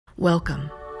Welcome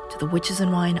to the Witches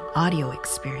and Wine audio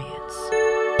experience.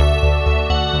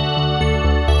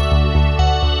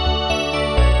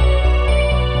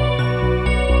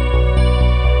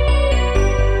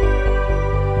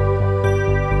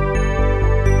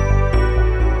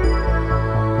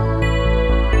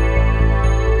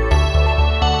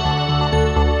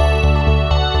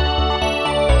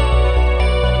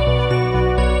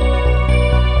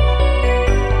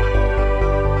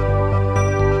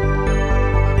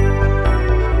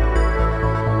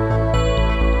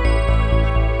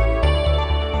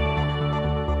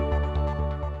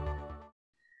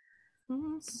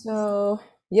 So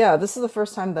yeah, this is the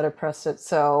first time that I pressed it,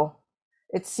 so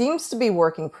it seems to be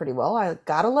working pretty well. I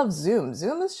gotta love Zoom.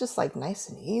 Zoom is just like nice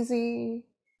and easy.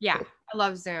 Yeah, I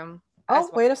love Zoom. Oh,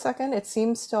 wait a second. It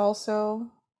seems to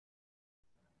also...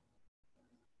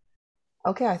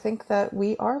 Okay, I think that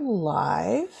we are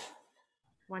live.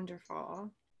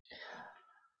 Wonderful.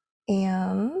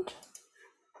 And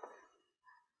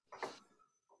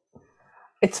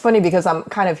it's funny because I'm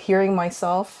kind of hearing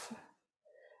myself,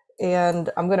 and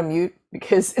I'm gonna mute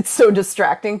because it's so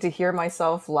distracting to hear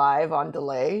myself live on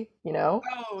delay, you know?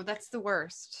 Oh, that's the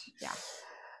worst. Yeah.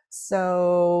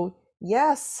 So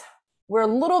yes, we're a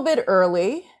little bit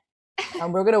early.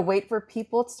 We're gonna wait for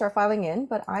people to start filing in,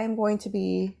 but I am going to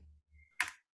be...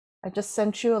 I just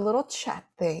sent you a little chat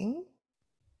thing.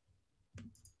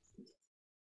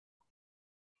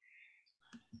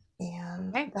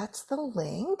 And that's the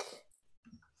link.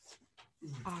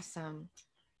 Awesome.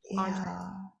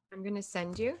 Yeah. I'm going to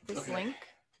send you this link.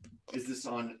 Is this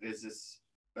on? Is this?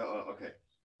 Okay.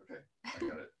 Okay. I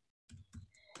got it.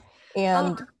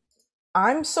 And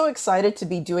I'm so excited to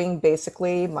be doing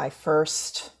basically my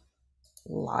first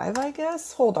live, I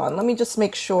guess. Hold on. Let me just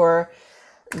make sure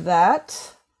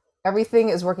that everything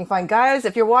is working fine. Guys,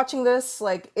 if you're watching this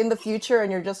like in the future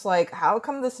and you're just like, how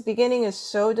come this beginning is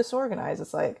so disorganized?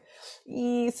 It's like,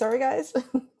 sorry guys.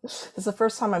 This is the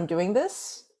first time I'm doing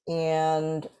this,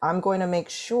 and I'm going to make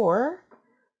sure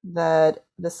that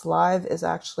this live is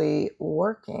actually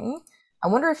working. I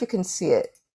wonder if you can see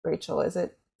it, Rachel. Is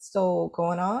it still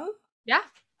going on? Yeah.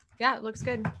 Yeah, it looks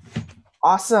good.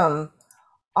 Awesome.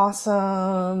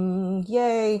 Awesome.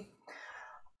 Yay.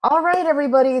 All right,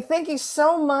 everybody. Thank you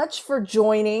so much for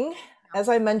joining. As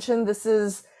I mentioned, this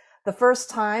is the first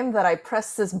time that I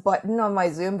pressed this button on my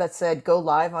Zoom that said go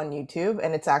live on YouTube,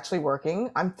 and it's actually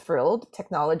working. I'm thrilled.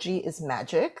 Technology is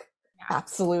magic,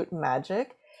 absolute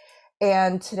magic.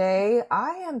 And today I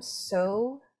am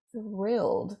so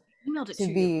thrilled to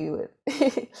be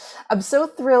with... I'm so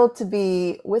thrilled to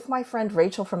be with my friend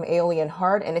Rachel from Aeolian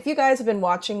Heart. And if you guys have been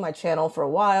watching my channel for a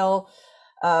while,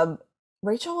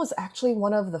 Rachel was actually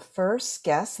one of the first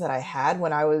guests that I had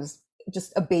when I was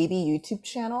just a baby YouTube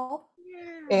channel.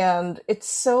 And it's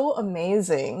so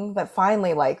amazing that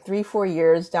finally, like 3-4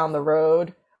 years down the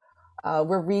road,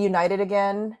 we're reunited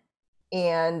again.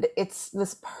 And it's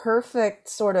this perfect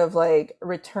sort of like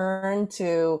return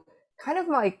to kind of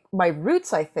my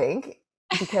roots, I think,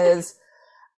 because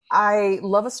I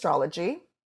love astrology.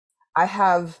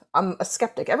 I'm a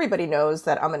skeptic. Everybody knows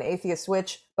that I'm an atheist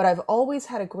witch, but I've always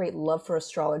had a great love for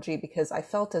astrology because I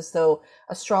felt as though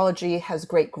astrology has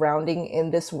great grounding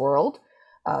in this world.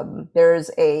 There's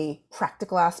a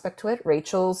practical aspect to it.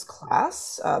 Rachel's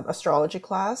class, astrology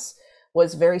class,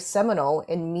 was very seminal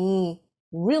in me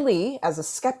really, as a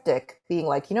skeptic, being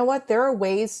like, you know what, there are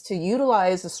ways to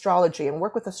utilize astrology and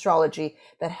work with astrology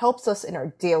that helps us in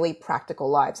our daily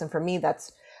practical lives. And for me,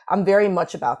 I'm very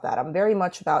much about that. I'm very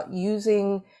much about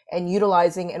using and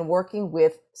utilizing and working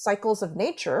with cycles of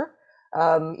nature.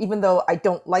 Even though I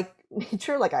don't like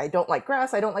nature, like I don't like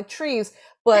grass, I don't like trees,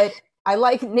 but I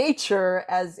like nature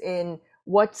as in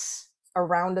what's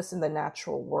around us in the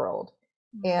natural world.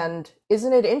 And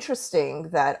isn't it interesting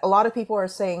that a lot of people are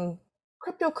saying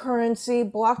cryptocurrency,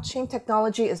 blockchain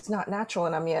technology is not natural,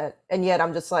 and yet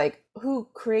I'm just like, who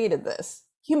created this?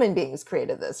 Human beings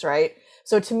created this, right?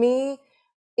 So to me,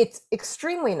 it's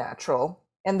extremely natural,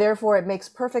 and therefore it makes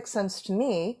perfect sense to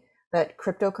me that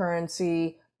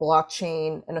cryptocurrency,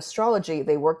 blockchain, and astrology,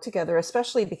 they work together,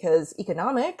 especially because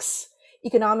economics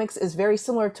is very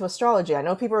similar to astrology. I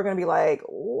know people are going to be like,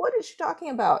 what is she talking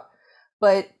about?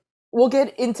 But we'll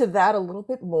get into that a little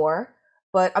bit more.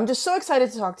 But I'm just so excited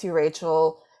to talk to you,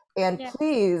 Rachel. And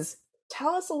please tell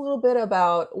us a little bit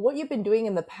about what you've been doing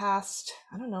in the past,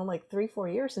 I don't know, like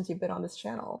 3-4 years since you've been on this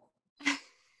channel.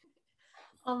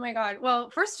 Oh my God. Well,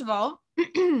 first of all,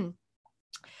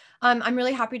 I'm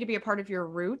really happy to be a part of your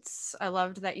roots. I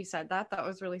loved that you said that. That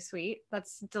was really sweet.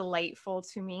 That's delightful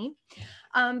to me.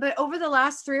 But over the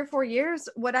last 3 or 4 years,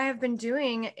 what I have been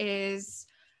doing is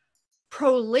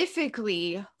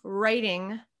prolifically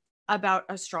writing about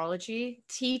astrology,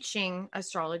 teaching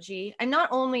astrology, and not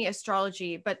only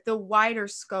astrology, but the wider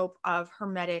scope of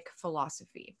Hermetic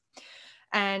philosophy.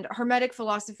 And Hermetic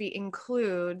philosophy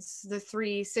includes the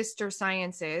three sister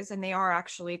sciences, and they are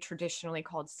actually traditionally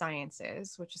called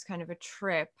sciences, which is kind of a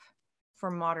trip for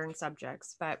modern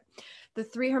subjects. But the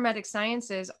three Hermetic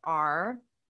sciences are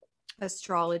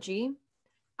astrology,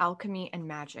 alchemy, and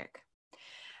magic.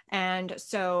 And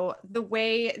so the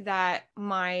way that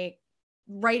my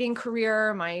writing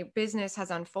career, my business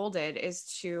has unfolded is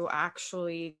to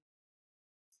actually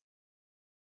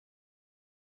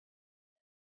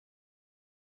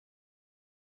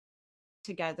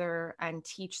together and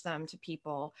teach them to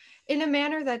people in a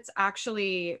manner that's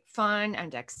actually fun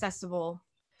and accessible,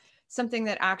 something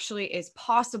that actually is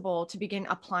possible to begin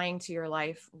applying to your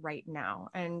life right now.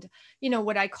 And, you know,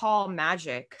 what I call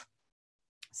magic,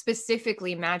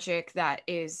 specifically magic that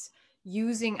is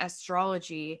using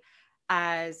astrology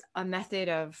as a method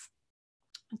of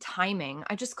timing,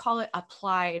 I just call it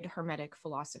applied Hermetic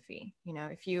philosophy. You know,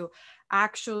 if you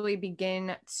actually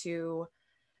begin to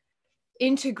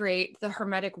integrate the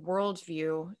Hermetic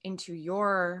worldview into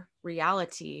your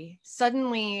reality,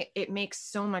 suddenly it makes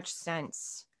so much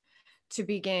sense to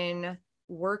begin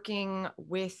working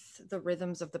with the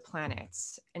rhythms of the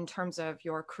planets in terms of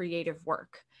your creative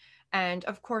work. And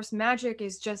of course, magic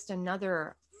is just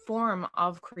another form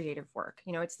of creative work.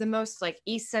 You know, it's the most like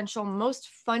essential, most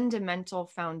fundamental,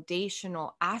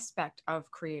 foundational aspect of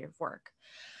creative work.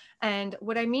 And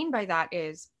what I mean by that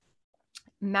is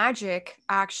magic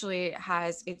actually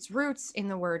has its roots in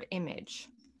the word image.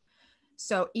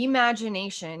 So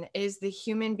imagination is the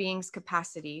human being's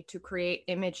capacity to create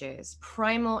images,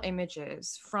 primal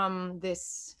images from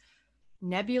this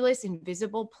nebulous,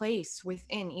 invisible place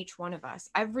within each one of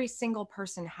us. Every single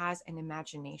person has an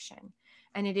imagination,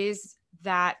 and it is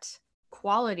that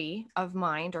quality of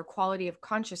mind or quality of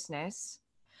consciousness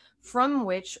from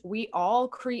which we all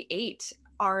create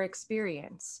our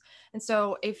experience. And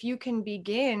so if you can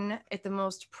begin at the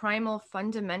most primal,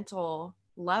 fundamental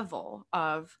level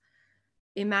of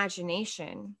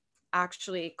imagination,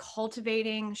 actually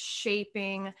cultivating,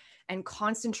 shaping, and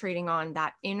concentrating on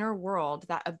that inner world,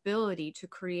 that ability to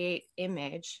create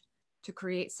image, to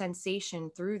create sensation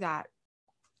through that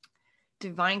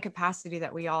divine capacity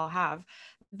that we all have,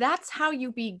 that's how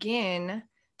you begin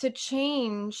to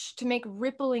change, to make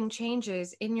rippling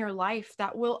changes in your life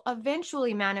that will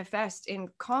eventually manifest in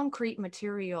concrete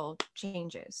material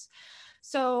changes.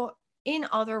 So in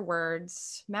other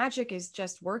words, magic is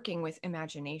just working with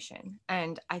imagination.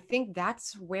 And I think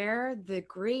that's where the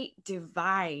great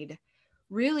divide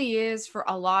really is for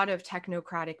a lot of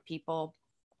technocratic people.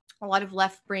 A lot of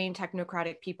left brain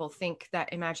technocratic people think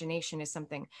that imagination is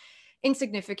something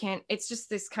insignificant. It's just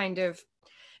this kind of,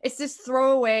 it's this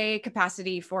throwaway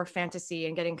capacity for fantasy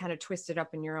and getting kind of twisted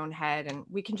up in your own head. And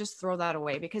we can just throw that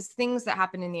away because things that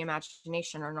happen in the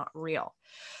imagination are not real.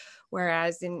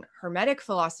 Whereas in Hermetic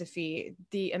philosophy,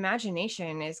 the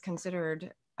imagination is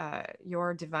considered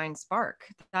your divine spark.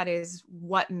 That is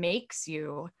what makes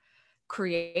you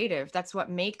creative. That's what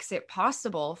makes it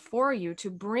possible for you to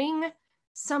bring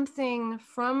something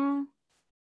from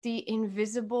the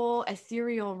invisible,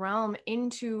 ethereal realm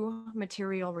into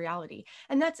material reality.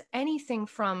 And that's anything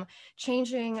from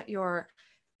changing your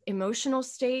emotional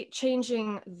state,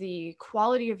 changing the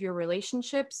quality of your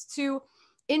relationships, to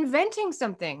inventing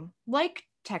something like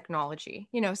technology.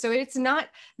 You know, so it's not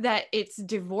that it's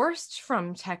divorced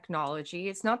from technology.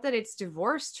 It's not that it's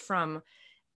divorced from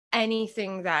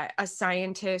anything that a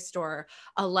scientist or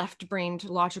a left-brained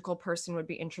logical person would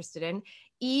be interested in.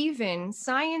 Even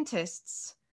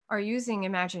scientists are using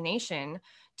imagination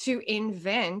to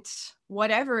invent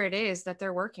whatever it is that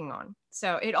they're working on.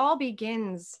 So it all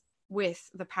begins with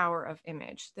the power of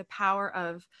image, the power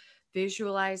of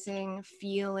visualizing,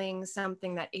 feeling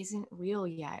something that isn't real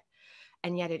yet,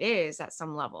 and yet it is at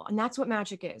some level. And that's what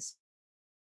magic is.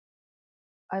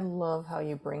 I love how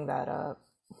you bring that up.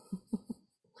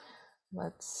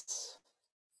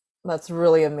 That's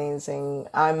really amazing.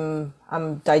 I'm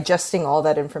digesting all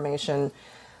that information.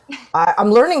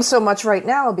 I'm learning so much right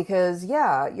now because,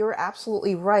 yeah, you're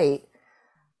absolutely right.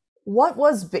 What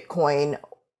was Bitcoin,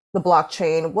 the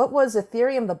blockchain? What was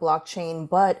Ethereum, the blockchain?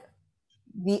 But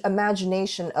the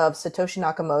imagination of Satoshi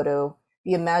Nakamoto,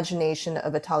 the imagination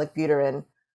of Vitalik Buterin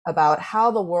about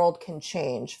how the world can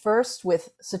change. First, with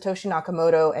Satoshi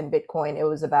Nakamoto and Bitcoin, it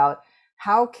was about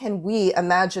how can we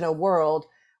imagine a world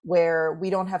where we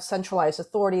don't have centralized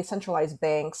authority, centralized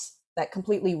banks that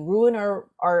completely ruin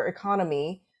our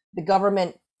economy. The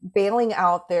government bailing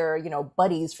out their,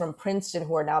 buddies from Princeton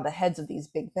who are now the heads of these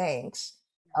big banks,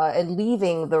 and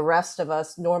leaving the rest of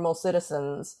us normal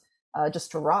citizens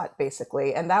just to rot,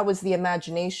 basically. And that was the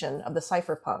imagination of the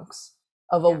cypherpunks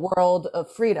of a world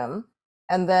of freedom.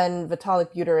 And then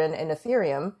Vitalik Buterin and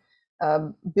Ethereum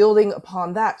building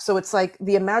upon that. So it's like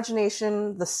the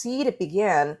imagination, the seed, it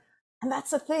began. And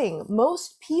that's the thing.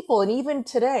 Most people, and even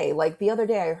today, like the other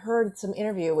day, I heard some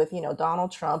interview with,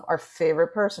 Donald Trump, our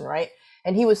favorite person, right?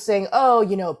 And he was saying, oh,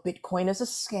 Bitcoin is a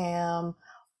scam.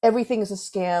 Everything is a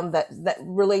scam that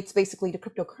relates basically to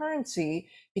cryptocurrency,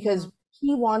 because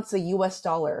he wants the US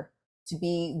dollar to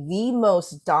be the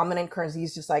most dominant currency.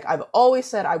 He's just like, I've always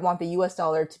said I want the US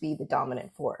dollar to be the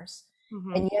dominant force.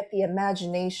 And yet the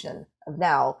imagination of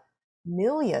now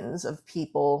millions of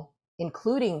people,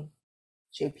 including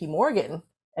JP Morgan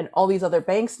and all these other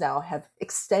banks now, have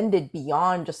extended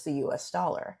beyond just the US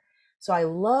dollar. So I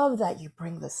love that you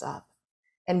bring this up.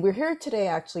 And we're here today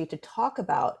actually to talk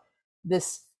about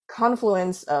this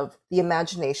confluence of the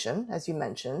imagination, as you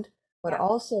mentioned, but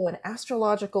also an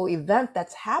astrological event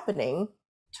that's happening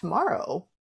tomorrow.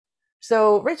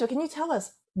 So Rachel, can you tell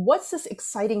us what's this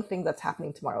exciting thing that's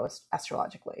happening tomorrow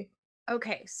astrologically?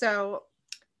 Okay, so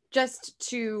just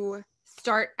to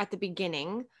start at the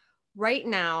beginning, right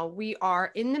now we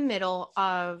are in the middle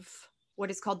of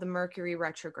what is called the Mercury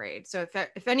retrograde. So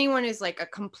if anyone is like a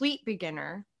complete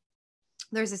beginner,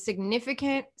 there's a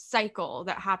significant cycle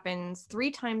that happens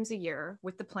 3 times a year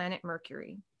with the planet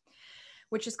Mercury,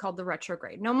 which is called the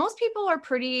retrograde. Now, most people are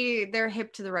they're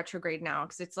hip to the retrograde now,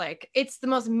 because it's the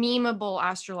most memeable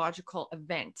astrological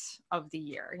event of the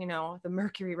year, the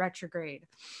Mercury retrograde.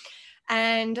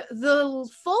 And the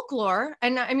folklore,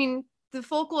 and I mean, the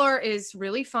folklore is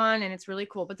really fun and it's really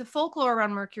cool, but the folklore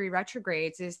around Mercury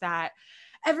retrogrades is that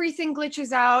everything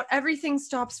glitches out, everything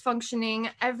stops functioning,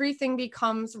 everything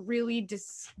becomes really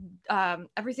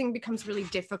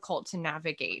difficult to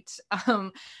navigate.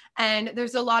 And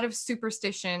there's a lot of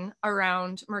superstition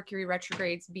around Mercury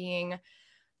retrogrades being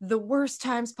the worst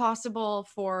times possible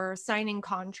for signing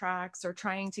contracts or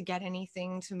trying to get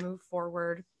anything to move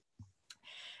forward.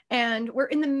 And we're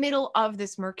in the middle of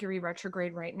this Mercury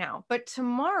retrograde right now. But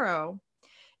tomorrow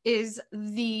is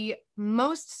the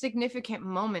most significant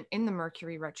moment in the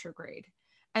Mercury retrograde.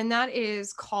 And that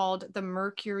is called the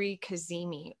Mercury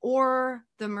cazimi, or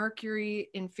the Mercury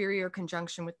inferior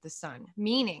conjunction with the sun,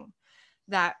 meaning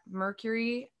that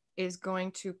Mercury is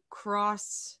going to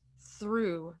cross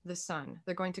through the sun.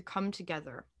 They're going to come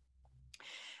together.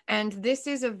 And this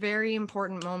is a very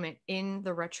important moment in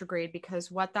the retrograde, because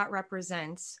what that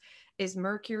represents is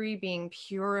Mercury being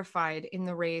purified in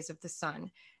the rays of the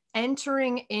sun,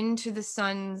 entering into the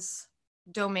sun's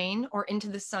domain, or into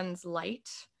the sun's light.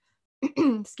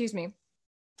 Excuse me.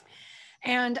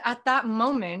 And at that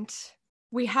moment,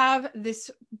 we have this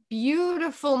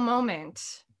beautiful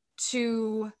moment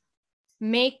to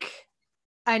make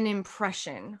an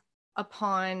impression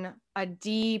upon a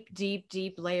deep, deep,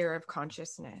 deep layer of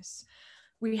consciousness.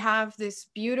 We have this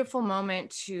beautiful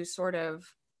moment to sort of,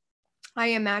 I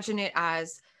imagine it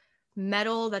as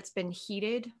metal that's been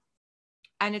heated,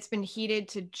 and it's been heated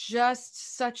to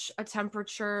just such a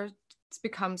temperature. It's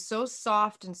become so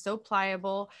soft and so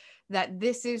pliable that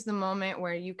this is the moment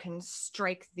where you can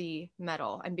strike the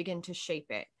metal and begin to shape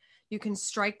it. You can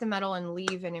strike the metal and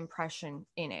leave an impression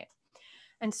in it.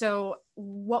 And so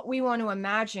what we want to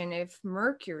imagine, if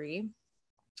Mercury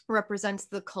represents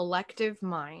the collective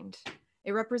mind,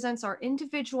 it represents our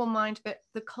individual mind, but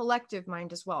the collective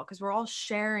mind as well, because we're all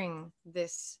sharing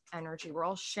this energy. We're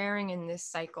all sharing in this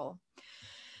cycle.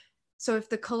 So if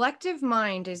the collective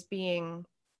mind is being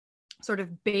sort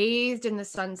of bathed in the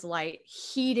sun's light,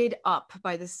 heated up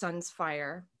by the sun's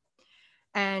fire,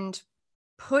 and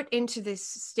put into this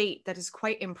state that is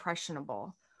quite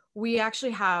impressionable, we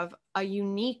actually have a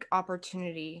unique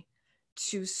opportunity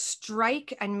to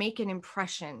strike and make an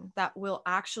impression that will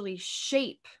actually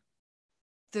shape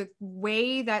the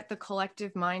way that the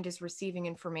collective mind is receiving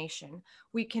information.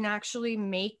 We can actually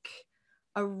make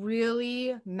a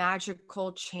really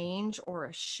magical change or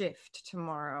a shift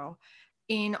tomorrow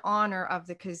in honor of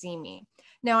the cazimi.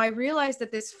 Now, I realize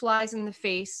that this flies in the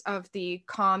face of the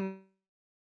common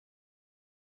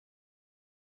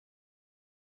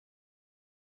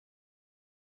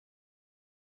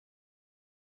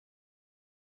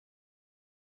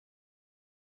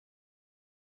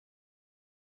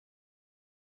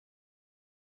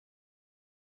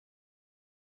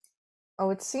Oh,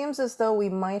 it seems as though we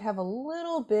might have a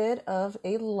little bit of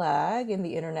a lag in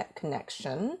the internet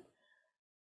connection.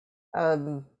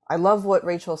 I love what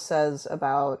Rachel says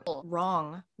about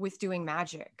wrong with doing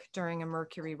magic during a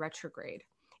Mercury retrograde.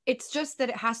 It's just that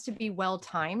it has to be well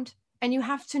timed and you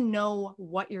have to know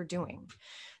what you're doing.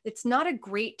 It's not a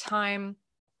great time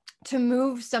to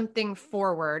move something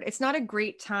forward. It's not a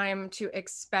great time to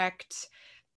expect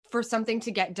for something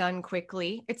to get done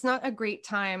quickly. It's not a great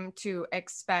time to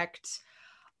expect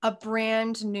a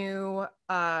brand new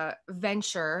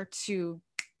venture to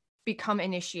become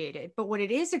initiated. But what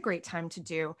it is a great time to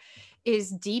do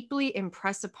is deeply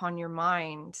impress upon your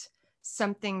mind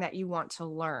something that you want to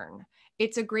learn.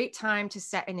 It's a great time to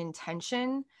set an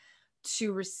intention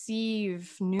to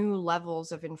receive new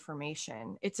levels of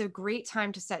information. It's a great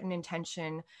time to set an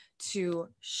intention to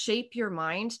shape your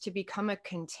mind to become a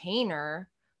container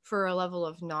for a level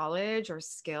of knowledge or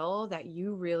skill that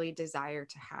you really desire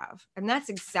to have. And that's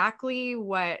exactly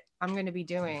what I'm going to be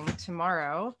doing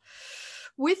tomorrow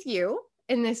with you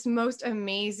in this most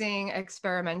amazing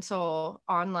experimental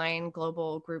online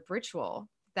global group ritual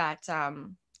that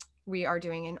we are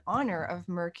doing in honor of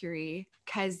Mercury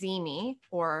Cazimi,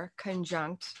 or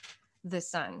conjunct the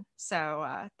sun. So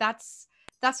that's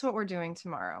what we're doing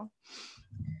tomorrow.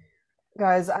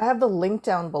 Guys, I have the link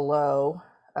down below.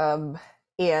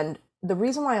 And the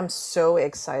reason why I'm so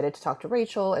excited to talk to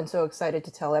Rachel and so excited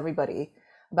to tell everybody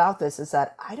about this is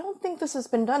that I don't think this has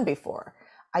been done before.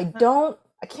 I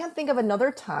can't think of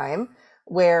another time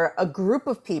where a group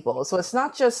of people, so it's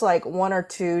not just like one or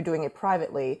two doing it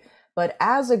privately, but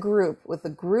as a group, with a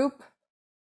group,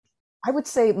 I would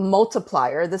say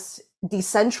multiplier, this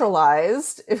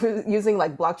decentralized, using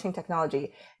like blockchain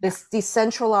technology, this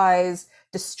decentralized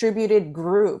distributed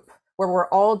group where we're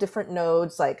all different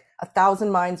nodes, like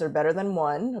 1,000 minds are better than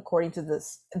one, according to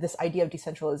this idea of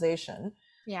decentralization.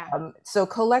 Yeah. So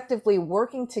collectively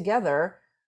working together,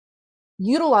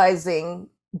 utilizing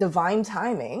divine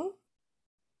timing,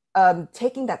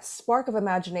 taking that spark of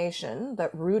imagination,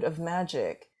 that root of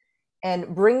magic,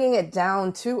 and bringing it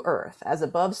down to earth, as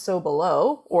above, so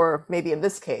below, or maybe in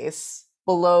this case,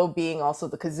 below being also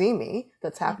the Cazimi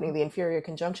that's happening, the inferior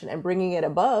conjunction, and bringing it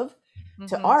above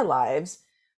to our lives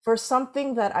for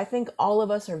something that I think all of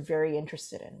us are very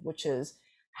interested in, which is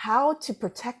how to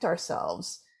protect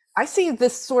ourselves. I see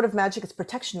this sort of magic as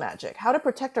protection magic, how to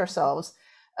protect ourselves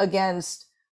against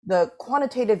the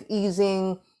quantitative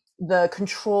easing, the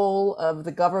control of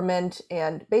the government,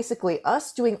 and basically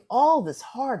us doing all this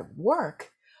hard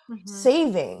work,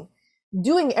 saving,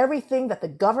 doing everything that the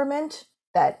government,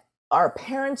 that our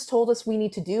parents told us we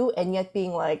need to do, and yet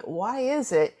being like, why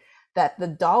is it that the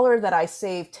dollar that I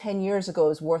saved 10 years ago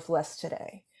is worth less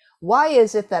today? Why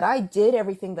is it that I did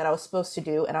everything that I was supposed to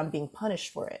do and I'm being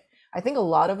punished for it? I think a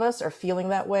lot of us are feeling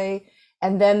that way.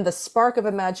 And then the spark of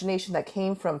imagination that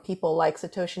came from people like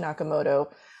Satoshi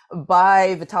Nakamoto,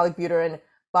 by Vitalik Buterin,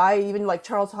 by even like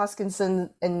Charles Hoskinson,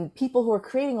 and people who are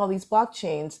creating all these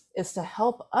blockchains, is to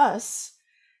help us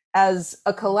as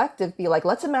a collective be like,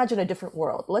 let's imagine a different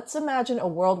world. Let's imagine a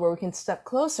world where we can step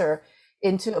closer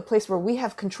into a place where we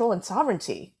have control and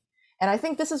sovereignty. And I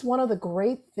think this is one of the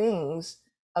great things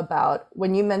about,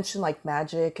 when you mention like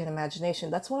magic and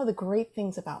imagination, that's one of the great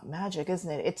things about magic,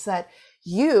 isn't it? It's that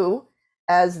you,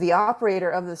 as the operator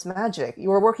of this magic,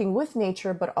 you are working with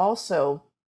nature, but also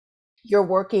you're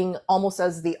working almost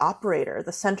as the operator,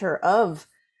 the center of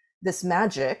this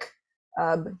magic,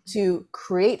 to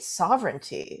create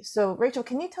sovereignty. So Rachel,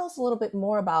 can you tell us a little bit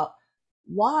more about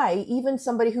why even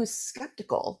somebody who's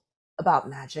skeptical about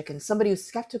magic and somebody who's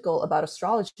skeptical about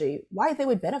astrology, why they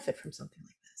would benefit from something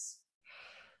like this?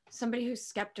 Somebody who's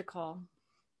skeptical.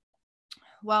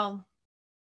 Well,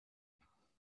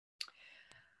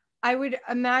 I would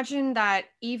imagine that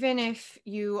even if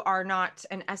you are not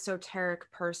an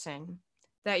esoteric person,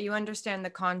 that you understand the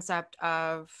concept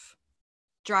of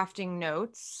drafting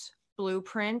notes,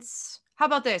 blueprints. How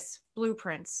about this?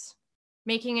 Blueprints.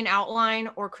 Making an outline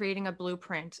or creating a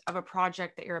blueprint of a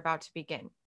project that you're about to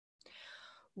begin.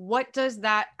 What does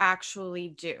that actually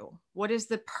do? What is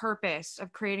the purpose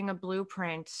of creating a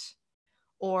blueprint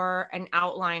or an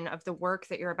outline of the work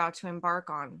that you're about to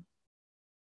embark on?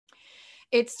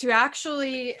 It's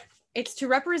to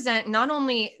represent not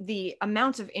only the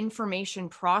amount of information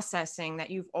processing that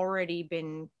you've already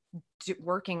been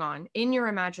working on in your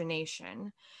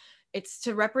imagination. It's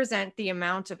to represent the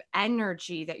amount of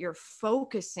energy that you're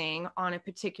focusing on a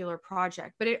particular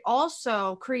project, but it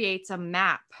also creates a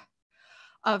map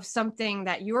of something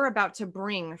that you're about to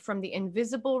bring from the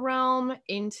invisible realm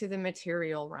into the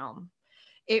material realm.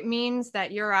 It means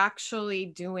that you're actually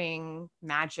doing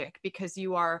magic because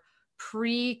you are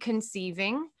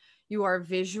preconceiving, you are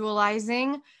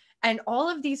visualizing, and all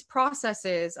of these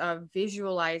processes of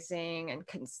visualizing and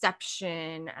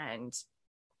conception and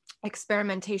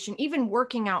experimentation, even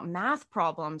working out math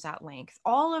problems at length.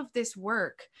 All of this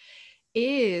work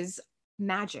is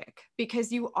magic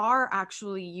because you are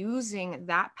actually using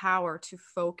that power to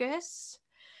focus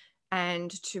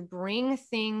and to bring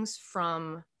things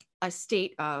from a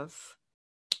state of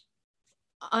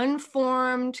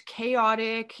unformed,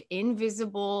 chaotic,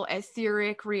 invisible,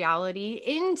 etheric reality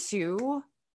into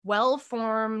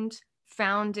well-formed,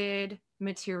 founded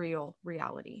material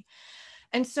reality.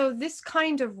 And so this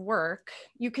kind of work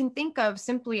you can think of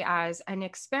simply as an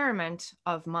experiment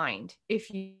of mind.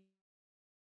 If you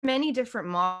many different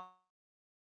models,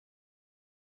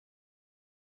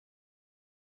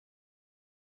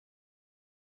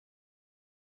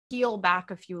 peel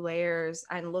back a few layers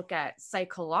and look at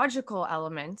psychological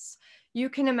elements, you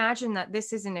can imagine that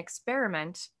this is an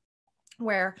experiment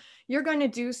where you're going to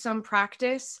do some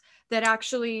practice that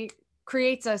actually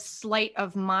creates a sleight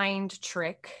of mind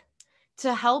trick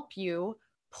to help you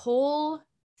pull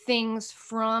things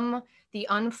from the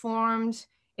unformed,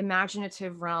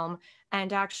 imaginative realm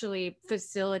and actually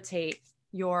facilitate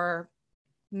your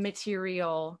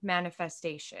material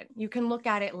manifestation. You can look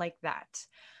at it like that.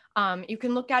 You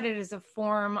can look at it as a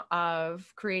form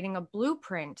of creating a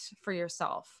blueprint for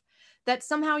yourself that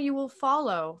somehow you will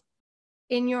follow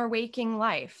in your waking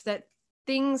life, that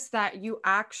things that you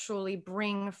actually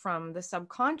bring from the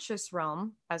subconscious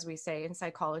realm, as we say in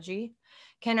psychology,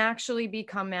 can actually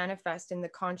become manifest in the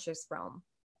conscious realm.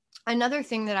 Another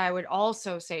thing that I would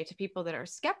also say to people that are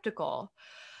skeptical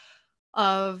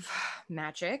of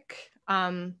magic,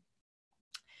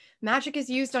 magic is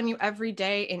used on you every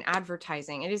day in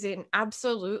advertising. It is an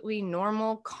absolutely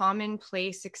normal,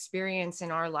 commonplace experience in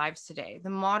our lives today.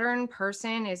 The modern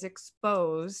person is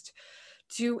exposed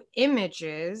to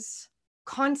images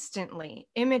constantly,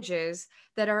 images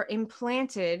that are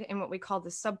implanted in what we call the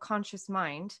subconscious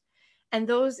mind. And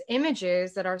those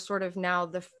images that are sort of now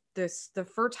the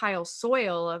fertile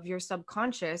soil of your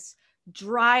subconscious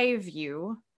drive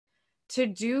you to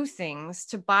do things,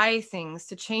 to buy things,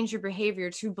 to change your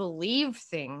behavior, to believe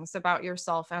things about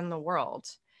yourself and the world.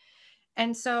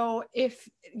 And so if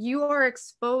you are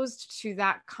exposed to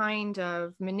that kind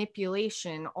of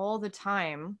manipulation all the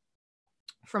time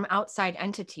from outside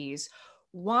entities,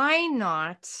 why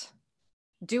not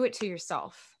do it to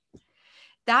yourself?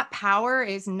 That power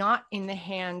is not in the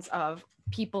hands of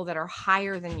people that are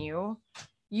higher than you.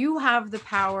 You have the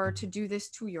power to do this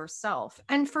to yourself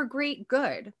and for great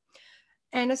good.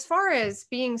 And as far as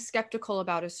being skeptical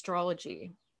about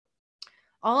astrology,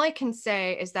 all I can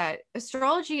say is that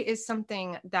astrology is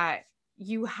something that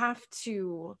you have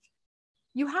to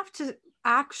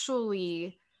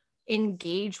actually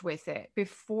engage with it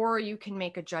before you can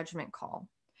make a judgment call.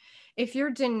 If you're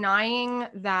denying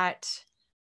that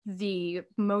the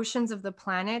motions of the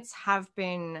planets have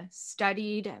been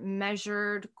studied,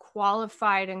 measured,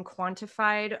 qualified, and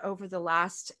quantified over the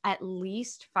last at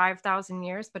least 5,000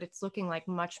 years, but it's looking like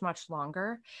much, much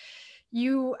longer,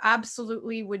 you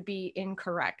absolutely would be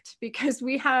incorrect because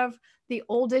we have the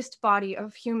oldest body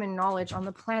of human knowledge on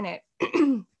the planet.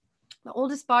 The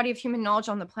oldest body of human knowledge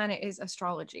on the planet is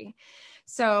astrology.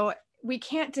 So we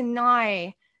can't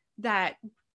deny that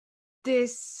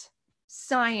this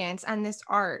science and this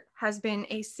art has been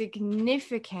a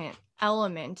significant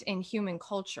element in human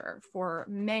culture for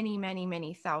many, many,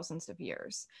 many thousands of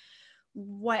years.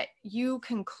 What you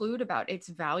conclude about its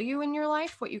value in your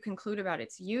life, what you conclude about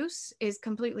its use is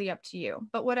completely up to you.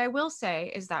 But what I will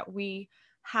say is that we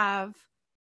have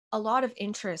a lot of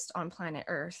interest on planet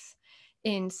Earth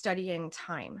in studying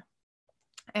time.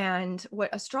 And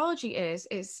what astrology is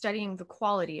studying the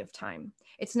quality of time.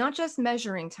 It's not just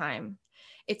measuring time.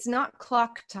 It's not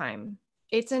clock time.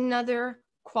 It's another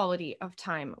quality of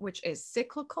time, which is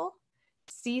cyclical,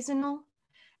 seasonal,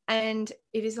 and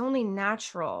it is only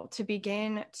natural to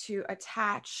begin to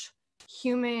attach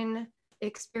human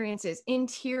experiences,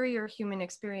 interior human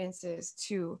experiences,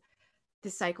 to the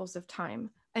cycles of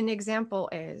time. An example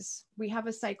is we have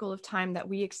a cycle of time that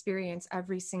we experience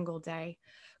every single day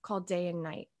called day and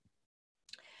night.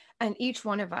 And each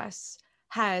one of us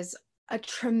has a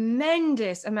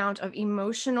tremendous amount of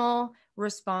emotional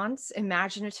response,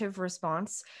 imaginative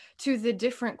response to the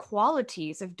different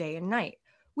qualities of day and night.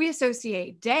 We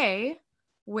associate day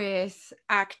with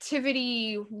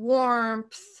activity,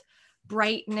 warmth,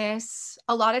 brightness,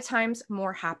 a lot of times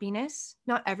more happiness.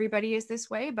 Not everybody is this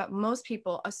way, but most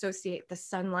people associate the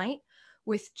sunlight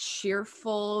with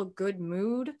cheerful, good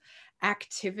mood,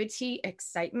 activity,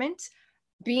 excitement,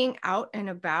 being out and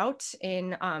about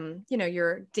in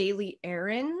your daily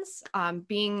errands,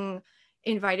 being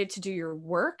invited to do your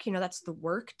work, that's the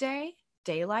work day.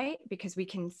 daylight because we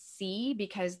can see,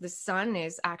 because the sun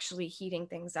is actually heating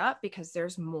things up because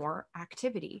there's more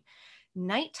activity.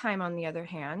 Nighttime, on the other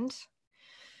hand,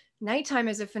 nighttime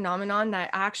is a phenomenon that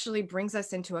actually brings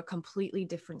us into a completely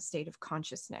different state of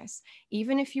consciousness.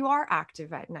 Even if you are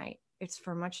active at night, it's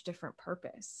for a much different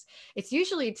purpose. It's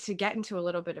usually to get into a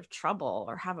little bit of trouble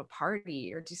or have a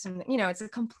party or do something, you know, it's a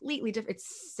completely different,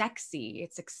 it's sexy,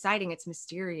 it's exciting, it's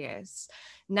mysterious.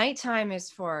 Nighttime is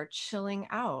for chilling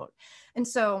out. And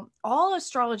so all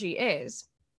astrology is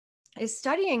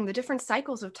studying the different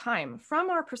cycles of time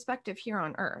from our perspective here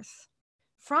on Earth.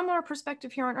 From our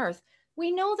perspective here on Earth,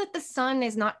 we know that the sun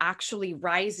is not actually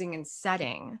rising and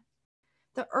setting.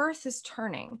 The Earth is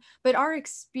turning, but our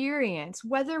experience,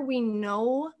 whether we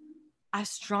know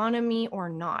astronomy or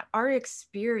not, our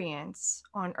experience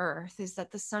on Earth is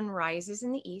that the sun rises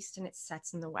in the east and it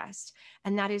sets in the west,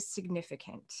 and that is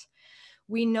significant.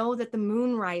 We know that the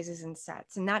moon rises and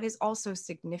sets, and that is also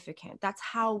significant. That's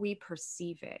how we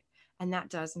perceive it, and that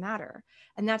does matter.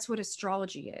 And that's what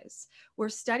astrology is. We're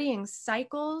studying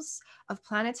cycles of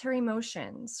planetary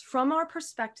motions from our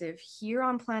perspective here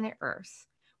on planet Earth,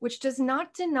 which does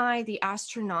not deny the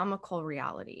astronomical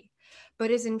reality, but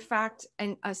is in fact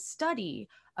a study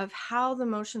of how the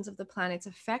motions of the planets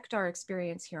affect our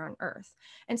experience here on Earth.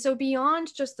 And so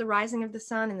beyond just the rising of the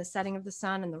sun and the setting of the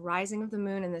sun and the rising of the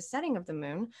moon and the setting of the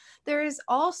moon, there is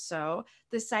also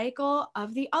the cycle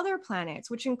of the other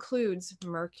planets, which includes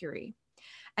Mercury.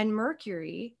 And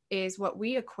Mercury is what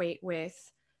we equate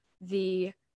with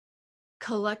the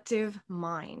collective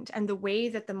mind and the way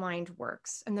that the mind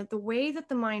works. And that the way that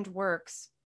the mind works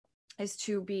is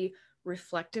to be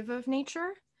reflective of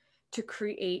nature, to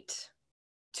create,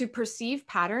 to perceive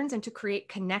patterns and to create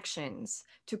connections,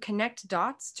 to connect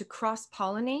dots, to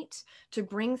cross-pollinate, to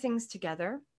bring things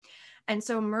together. And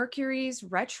so Mercury's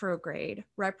retrograde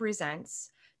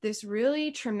represents this really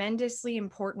tremendously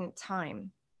important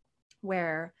time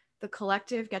where the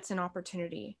collective gets an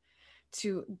opportunity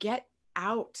to get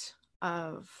out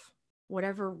of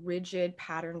whatever rigid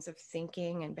patterns of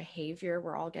thinking and behavior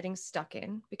we're all getting stuck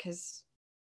in, because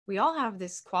we all have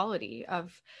this quality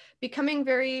of becoming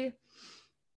very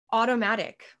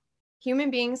automatic.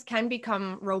 Human beings can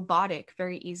become robotic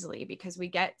very easily because we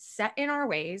get set in our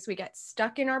ways, we get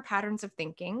stuck in our patterns of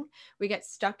thinking, we get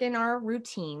stuck in our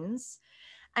routines.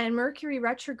 And Mercury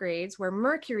retrogrades, where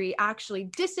Mercury actually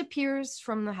disappears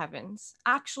from the heavens,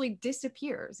 actually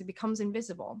disappears, it becomes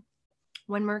invisible.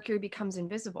 When Mercury becomes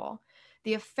invisible,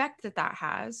 the effect that that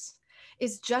has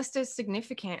is just as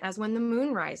significant as when the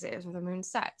moon rises or the moon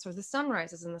sets or the sun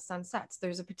rises and the sun sets.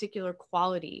 There's a particular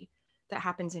quality that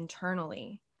happens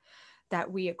internally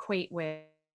that we equate with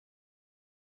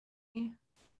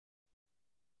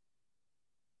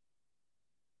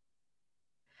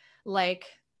like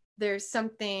there's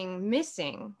something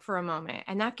missing for a moment,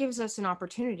 and that gives us an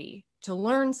opportunity to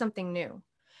learn something new.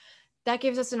 That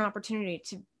gives us an opportunity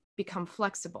to become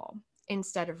flexible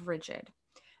instead of rigid.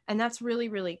 And that's really,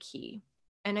 really key.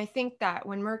 And I think that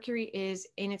when Mercury is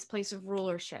in its place of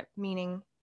rulership, meaning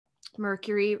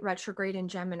Mercury retrograde in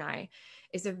Gemini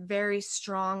is a very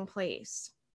strong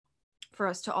place for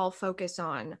us to all focus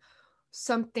on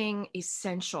something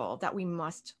essential that we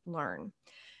must learn.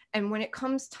 And when it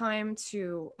comes time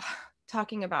to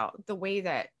talking about the way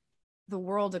that the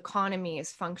world economy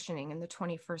is functioning in the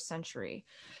 21st century,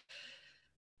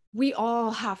 we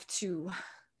all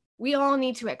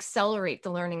need to accelerate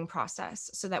the learning process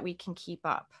so that we can keep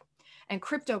up. And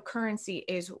cryptocurrency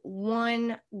is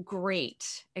one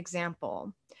great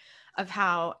example of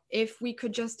how, if we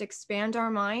could just expand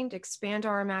our mind, expand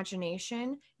our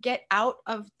imagination, get out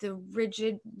of the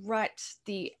rigid rut,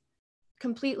 the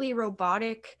completely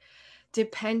robotic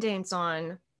dependence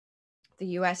on the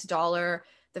US dollar,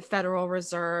 the Federal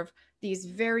Reserve, these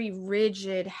very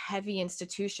rigid, heavy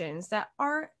institutions that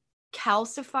are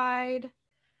calcified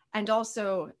and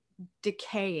also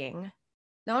decaying.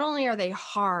 Not only are they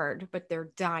hard, but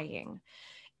they're dying.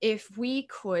 If we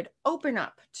could open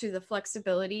up to the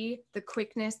flexibility, the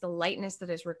quickness, the lightness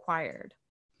that is required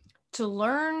to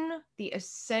learn the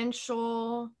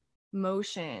essential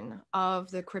motion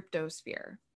of the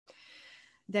cryptosphere,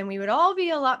 then we would all be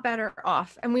a lot better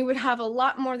off, and we would have a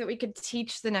lot more that we could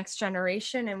teach the next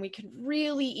generation, and we could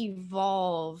really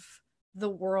evolve the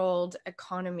world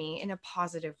economy in a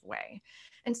positive way.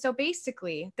 And so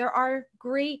basically, there are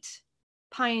great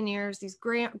pioneers, these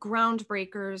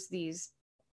groundbreakers, these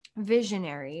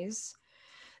visionaries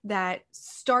that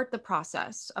start the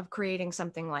process of creating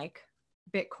something like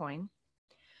Bitcoin.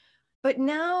 But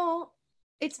now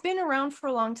it's been around for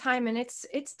a long time, and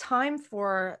it's time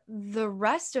for the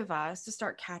rest of us to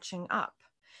start catching up.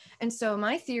 And so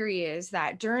my theory is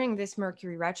that during this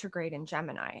Mercury retrograde in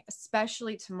Gemini,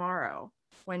 especially tomorrow,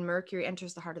 when Mercury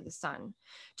enters the heart of the sun,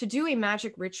 to do a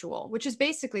magic ritual, which is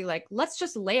basically like, let's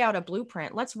just lay out a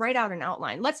blueprint. Let's write out an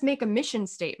outline. Let's make a mission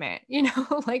statement,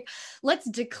 like let's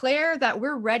declare that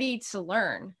we're ready to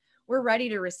learn. We're ready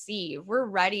to receive. We're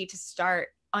ready to start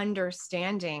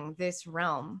understanding this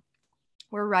realm.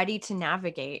 We're ready to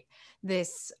navigate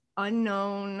this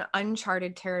unknown,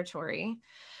 uncharted territory.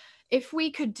 If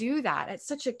we could do that at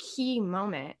such a key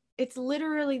moment, it's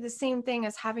literally the same thing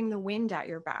as having the wind at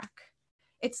your back.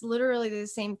 It's literally the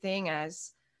same thing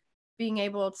as being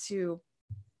able to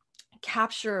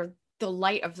capture the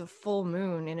light of the full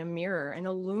moon in a mirror and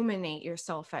illuminate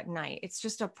yourself at night. It's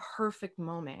just a perfect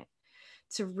moment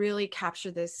to really capture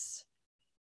this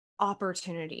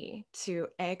opportunity to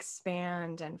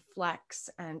expand and flex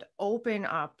and open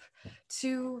up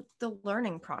to the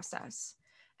learning process.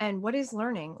 And what is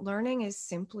learning? Learning is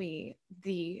simply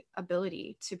the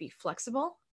ability to be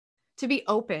flexible, to be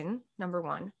open, number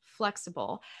one,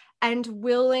 flexible, and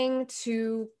willing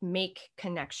to make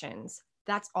connections.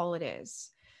 That's all it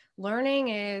is. Learning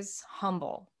is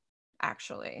humble,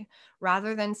 actually,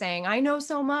 rather than saying, I know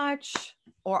so much,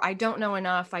 or I don't know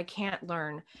enough, I can't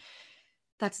learn.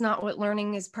 That's not what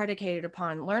learning is predicated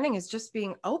upon. Learning is just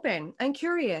being open and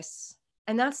curious.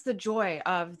 And that's the joy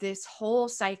of this whole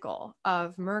cycle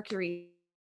of Mercury.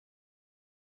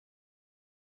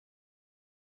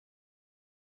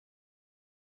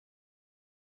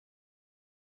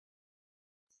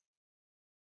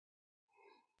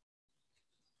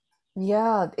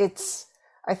 Yeah,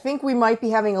 I think we might be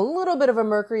having a little bit of a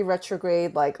Mercury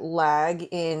retrograde like lag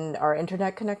in our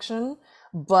internet connection,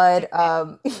 but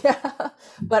yeah,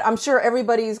 but I'm sure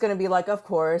everybody's going to be like, of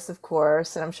course,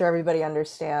 and I'm sure everybody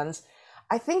understands.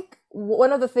 I think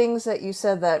one of the things that you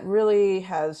said that really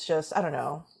has just, I don't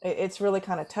know, it's really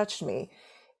kind of touched me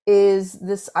is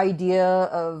this idea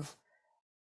of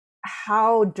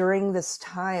how during this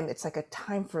time it's like a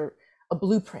time for a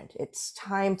blueprint. It's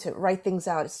time to write things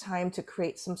out. It's time to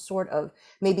create some sort of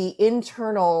maybe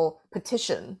internal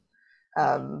petition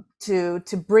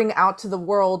to bring out to the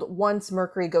world once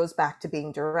Mercury goes back to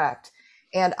being direct.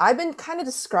 And I've been kind of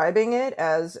describing it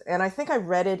as, and I think I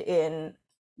read it in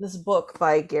this book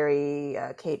by Gary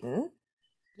Caton,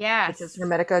 Yes. which is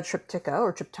Hermetica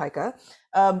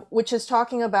Triptycha, which is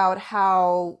talking about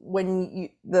how when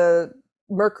the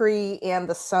Mercury and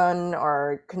the sun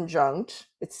are conjunct,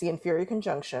 it's the inferior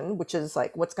conjunction, which is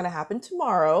like what's going to happen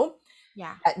tomorrow.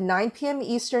 Yeah. At 9 p.m.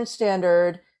 Eastern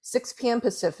Standard, 6 p.m.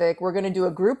 Pacific. We're going to do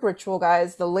a group ritual,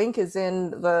 guys. The link is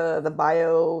in the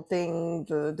bio thing,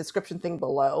 the description thing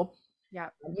below. Yeah.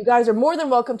 You guys are more than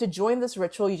welcome to join this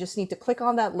ritual. You just need to click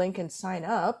on that link and sign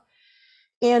up.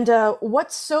 And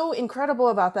what's so incredible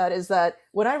about that is that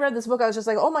when I read this book, I was just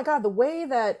like, oh my God, the way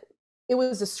that it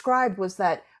was described was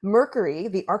that Mercury,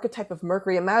 the archetype of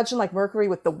Mercury, imagine like Mercury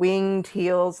with the winged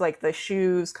heels, like the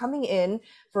shoes, coming in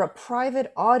for a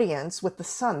private audience with the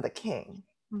sun, the king,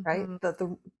 right?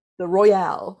 The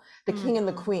royale, the king and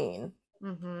the queen.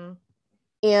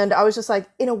 And I was just like,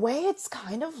 in a way, it's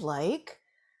kind of like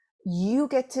you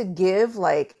get to give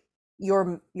like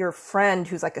your friend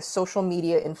who's like a social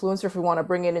media influencer, if we want to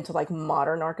bring it into like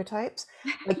modern archetypes,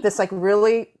 like this like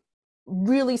really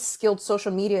skilled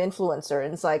social media influencer.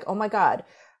 And it's like, oh my God,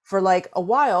 for like a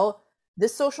while,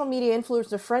 this social media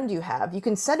influencer friend you have, you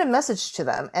can send a message to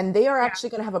them and they are actually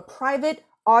going to have a private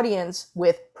audience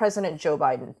with President Joe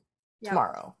Biden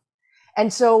tomorrow.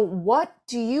 And so what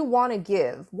do you want to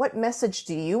give? What message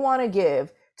do you want to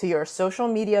give to your social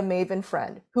media maven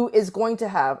friend who is going to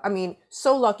have, I mean,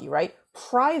 so lucky, right?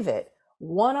 Private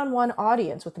one-on-one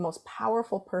audience with the most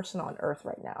powerful person on earth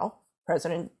right now,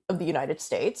 President of the United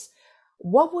States.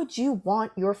 What would you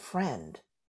want your friend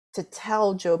to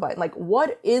tell Joe Biden? Like,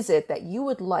 what is it that you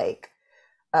would like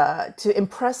to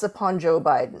impress upon Joe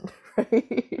Biden?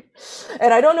 Right?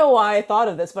 And I don't know why I thought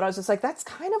of this, but I was just like, that's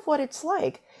kind of what it's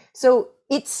like. So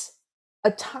it's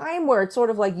a time where it's sort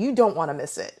of like, you don't want to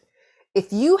miss it.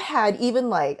 If you had even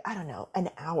like, I don't know, an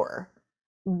hour,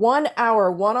 1 hour,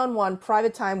 one-on-one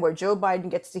private time where Joe Biden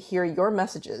gets to hear your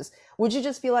messages, would you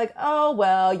just be like, oh,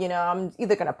 well, you know, I'm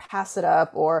either going to pass it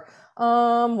up or,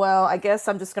 well, I guess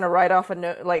I'm just going to write off a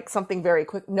note, like something very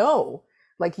quick. No,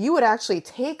 like you would actually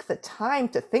take the time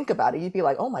to think about it. You'd be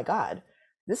like, oh my God,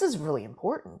 this is really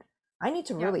important. I need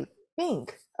to really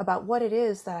think about what it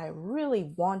is that I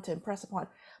really want to impress upon.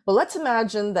 But let's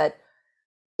imagine that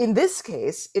in this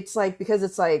case, it's like, because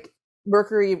it's like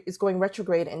Mercury is going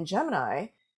retrograde in Gemini,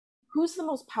 who's the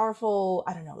most powerful,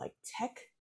 I don't know, like tech,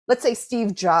 let's say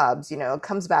Steve Jobs,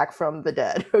 comes back from the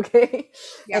dead, okay?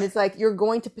 Yeah. And it's like, you're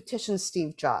going to petition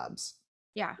Steve Jobs.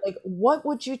 Yeah. Like, what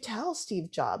would you tell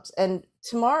Steve Jobs? And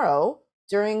tomorrow,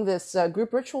 during this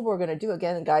group ritual we're going to do,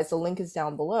 again, guys, the link is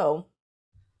down below,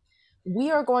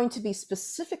 we are going to be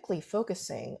specifically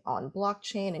focusing on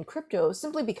blockchain and crypto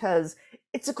simply because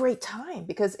it's a great time,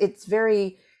 because it's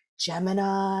very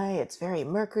Gemini, it's very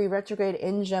Mercury retrograde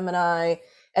in Gemini.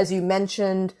 As you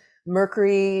mentioned,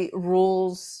 Mercury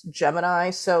rules Gemini,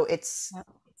 so it's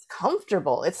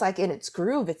comfortable. It's like in its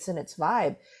groove, it's in its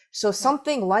vibe. So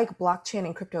something like blockchain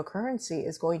and cryptocurrency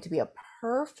is going to be a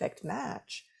perfect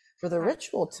match for the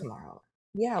ritual tomorrow.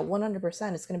 Yeah,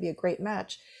 100%. It's going to be a great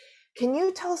match. Can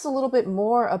you tell us a little bit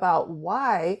more about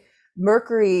why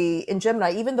Mercury in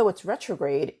Gemini, even though it's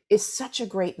retrograde, is such a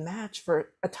great match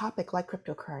for a topic like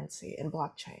cryptocurrency and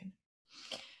blockchain?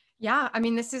 Yeah, I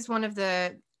mean, this is one of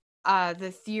the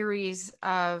theories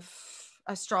of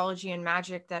astrology and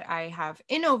magic that I have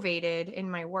innovated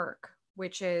in my work,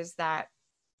 which is that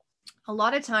a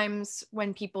lot of times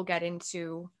when people get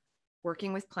into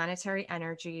working with planetary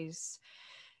energies,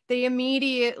 they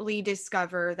immediately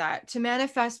discover that to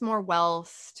manifest more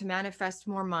wealth, to manifest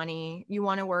more money, you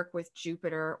want to work with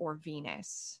Jupiter or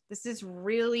Venus. This is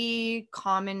really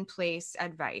commonplace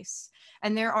advice.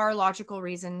 And there are logical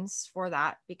reasons for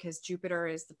that, because Jupiter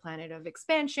is the planet of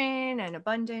expansion and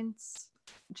abundance,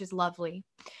 which is lovely.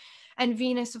 And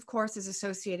Venus, of course, is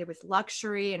associated with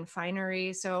luxury and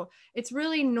finery. So it's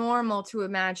really normal to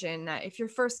imagine that if you're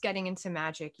first getting into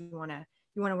magic, you want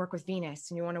to work with Venus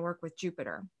and you want to work with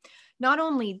Jupiter. Not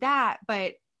only that,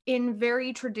 but in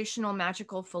very traditional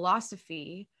magical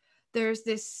philosophy, there's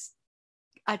this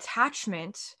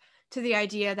attachment to the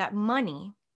idea that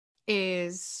money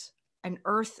is an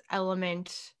earth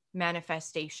element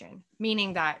manifestation,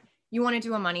 meaning that you want to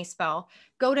do a money spell,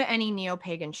 go to any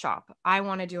neo-pagan shop. I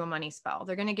want to do a money spell.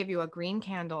 They're going to give you a green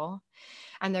candle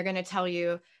and they're going to tell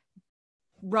you,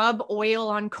 rub oil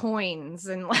on coins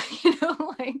and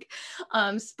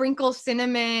sprinkle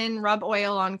cinnamon, rub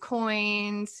oil on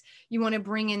coins. You want to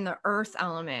bring in the earth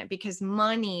element because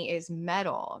money is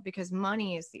metal, because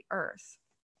money is the earth.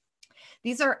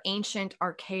 These are ancient,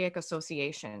 archaic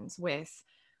associations with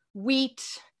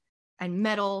wheat and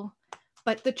metal.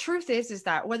 But the truth is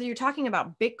that whether you're talking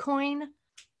about Bitcoin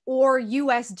or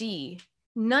USD,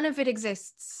 none of it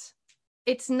exists.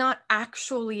 It's not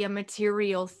actually a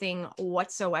material thing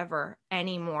whatsoever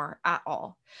anymore at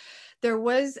all. There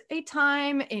was a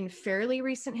time in fairly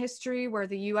recent history where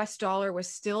the US dollar was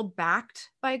still backed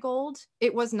by gold.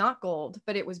 It was not gold,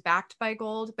 but it was backed by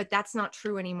gold, but that's not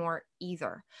true anymore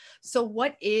either. So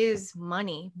what is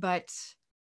money but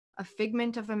a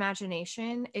figment of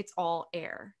imagination? It's all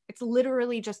air. It's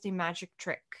literally just a magic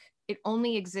trick. It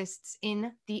only exists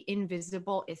in the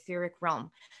invisible etheric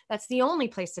realm. That's the only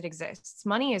place it exists.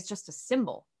 Money is just a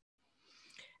symbol.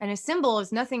 And a symbol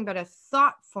is nothing but a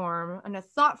thought form. And a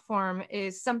thought form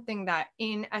is something that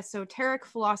in esoteric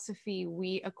philosophy,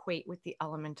 we equate with the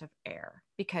element of air.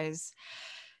 Because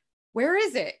where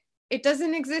is it? It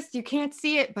doesn't exist. You can't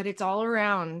see it, but it's all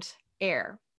around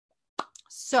air.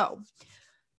 So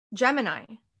Gemini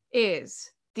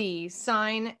is the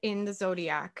sign in the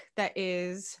zodiac that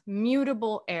is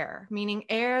mutable air, meaning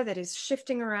air that is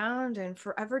shifting around and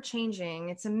forever changing.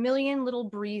 It's a million little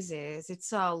breezes.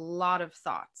 It's a lot of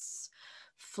thoughts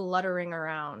fluttering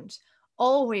around,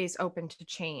 always open to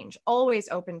change, always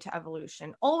open to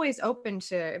evolution, always open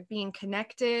to being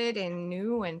connected in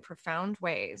new and profound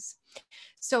ways.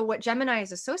 So what Gemini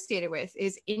is associated with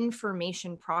is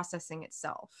information processing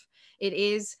itself. It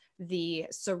is the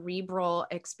cerebral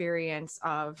experience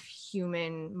of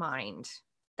human mind.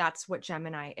 That's what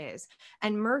Gemini is.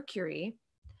 And Mercury,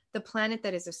 the planet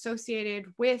that is associated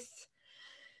with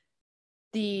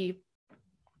the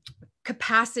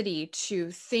capacity to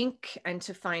think and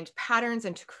to find patterns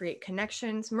and to create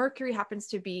connections, Mercury happens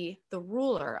to be the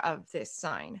ruler of this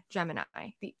sign,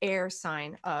 Gemini, the air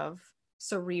sign of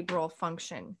cerebral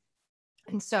function.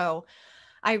 And so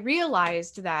I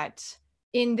realized that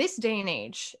in this day and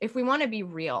age, if we want to be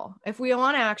real, if we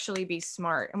want to actually be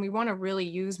smart and we want to really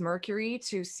use Mercury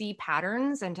to see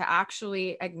patterns and to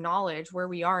actually acknowledge where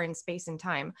we are in space and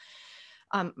time,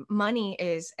 money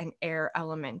is an air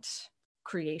element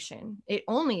creation. It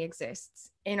only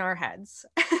exists in our heads.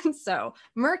 And so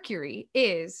Mercury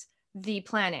is the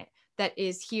planet that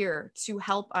is here to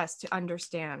help us to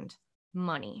understand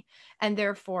money. And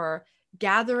therefore,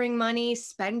 gathering money,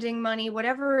 spending money,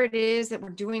 whatever it is that we're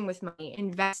doing with money,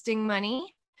 investing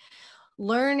money,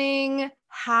 learning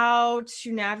how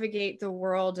to navigate the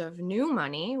world of new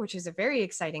money, which is a very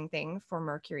exciting thing for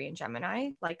Mercury and Gemini,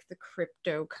 like the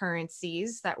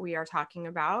cryptocurrencies that we are talking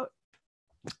about.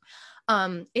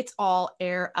 It's all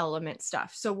air element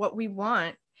stuff. So what we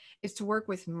want is to work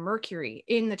with Mercury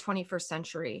in the 21st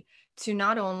century to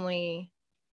not only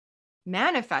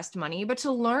manifest money, but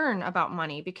to learn about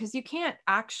money, because you can't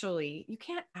actually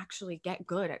get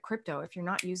good at crypto if you're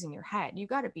not using your head. You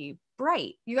got to be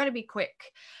bright, you got to be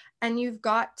quick, and you've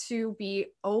got to be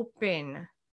open.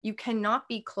 You cannot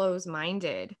be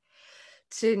closed-minded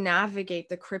to navigate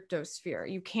the crypto sphere.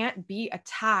 You can't be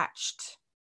attached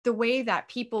the way that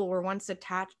people were once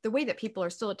attached, the way that people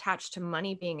are still attached to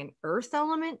money being an earth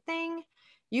element thing.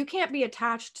 You can't be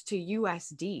attached to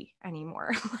USD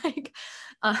anymore. Like,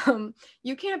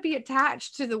 you can't be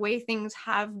attached to the way things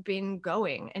have been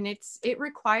going. And it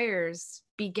requires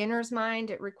beginner's mind.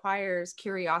 It requires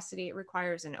curiosity. It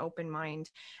requires an open mind.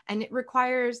 And it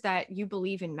requires that you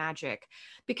believe in magic.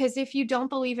 Because if you don't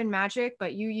believe in magic,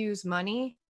 but you use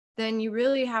money, then you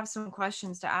really have some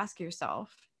questions to ask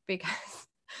yourself, because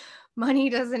money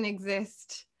doesn't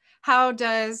exist. How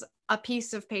does a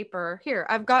piece of paper, here,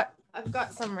 I've got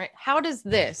some, right? How does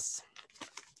this,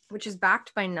 which is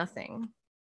backed by nothing,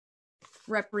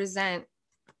 represent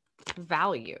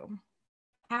value?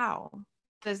 How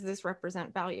does this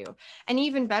represent value? An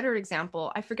even better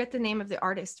example, I forget the name of the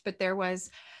artist, but there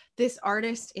was this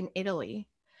artist in Italy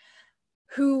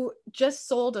who just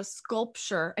sold a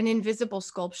sculpture, an invisible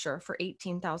sculpture, for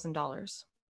 $18,000.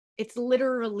 It's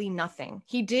literally nothing.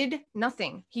 He did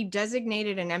nothing. He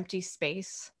designated an empty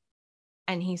space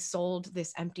and he sold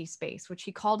this empty space, which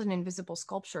he called an invisible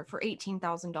sculpture, for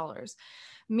 $18,000,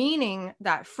 meaning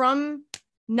that from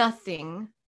nothing,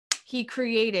 he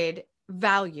created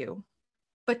value.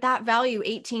 But that value,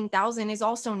 18,000, is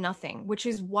also nothing, which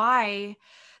is why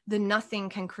the nothing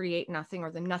can create nothing,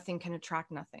 or the nothing can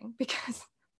attract nothing, because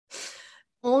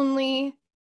only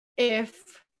if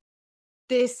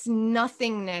this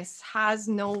nothingness has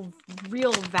no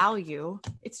real value,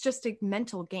 it's just a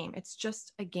mental game. It's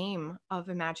just a game of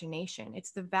imagination.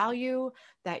 It's the value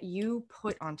that you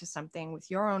put onto something with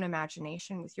your own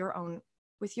imagination, with your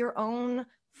own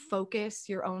focus,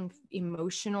 your own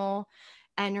emotional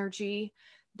energy.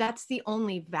 That's the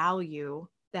only value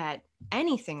that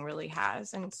anything really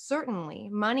has. And certainly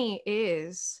money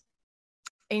is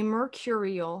a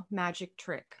mercurial magic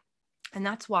trick. And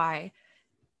that's why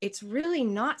it's really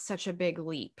not such a big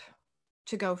leap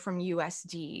to go from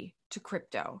USD to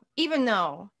crypto, even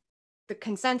though the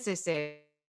consensus is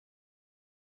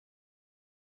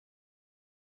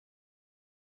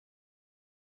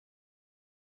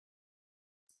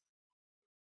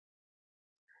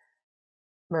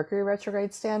Mercury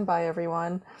retrograde, stand by,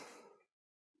 everyone.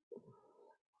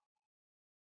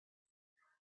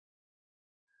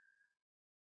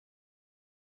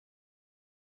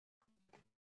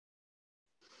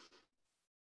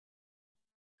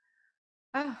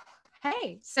 oh,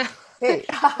 hey, so Hey,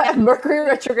 Mercury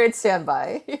retrograde, stand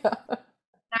by. Yeah.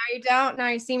 now you don't, now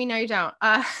you see me, now you don't.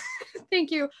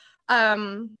 Thank you.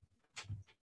 What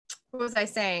was I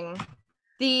saying?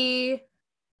 The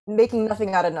Making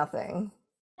nothing out of nothing.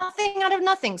 nothing out of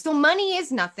nothing. So money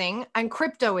is nothing and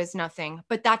crypto is nothing,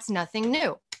 but that's nothing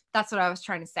new. That's what I was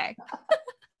trying to say.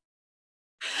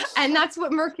 And that's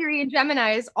what Mercury and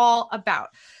Gemini is all about.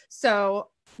 So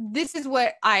this is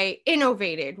what I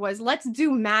innovated, was let's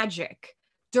do magic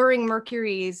during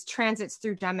Mercury's transits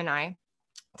through Gemini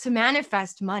to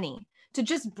manifest money, to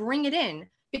just bring it in,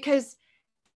 because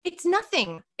it's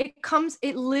nothing.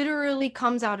 It literally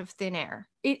comes out of thin air.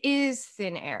 It is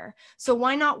thin air. So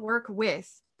why not work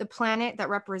with the planet that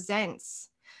represents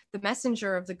the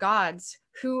messenger of the gods,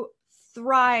 who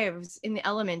thrives in the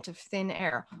element of thin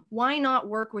air? Why not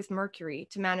work with Mercury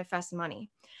to manifest money?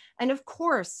 And of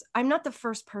course, I'm not the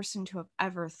first person to have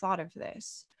ever thought of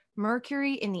this.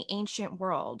 Mercury in the ancient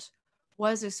world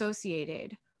was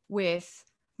associated with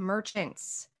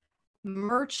merchants.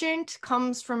 Merchant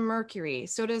comes from Mercury,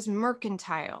 so does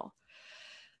mercantile.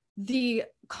 The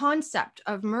concept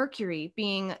of Mercury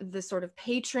being the sort of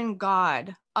patron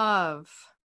god of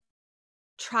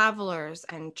travelers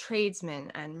and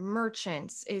tradesmen and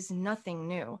merchants is nothing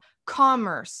new.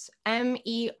 Commerce,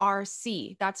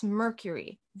 MERC, that's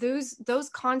Mercury. Those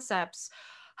concepts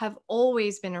have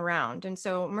always been around. And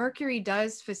so Mercury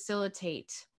does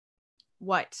facilitate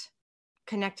what?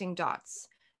 Connecting dots.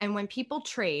 And when people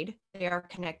trade, they are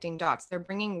connecting dots. They're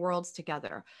bringing worlds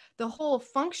together. The whole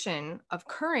function of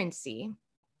currency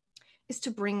is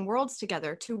to bring worlds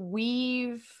together, to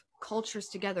weave cultures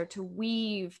together, to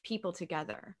weave people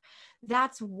together.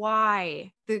 That's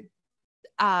why the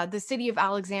the city of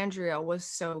Alexandria was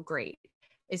so great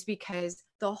is because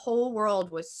the whole world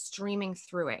was streaming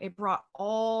through it. It brought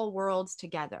all worlds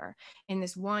together in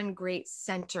this one great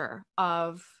center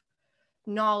of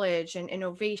knowledge and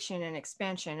innovation and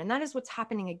expansion. And that is what's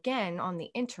happening again on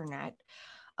the internet.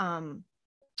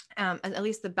 At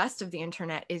least the best of the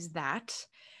internet is that.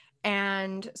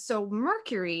 And so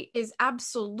Mercury is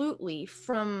absolutely,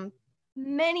 from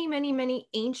many, many, many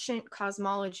ancient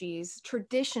cosmologies,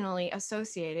 traditionally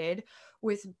associated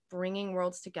with bringing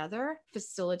worlds together,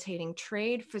 facilitating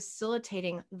trade,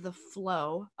 facilitating the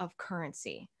flow of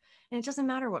currency. And it doesn't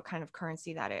matter what kind of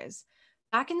currency that is.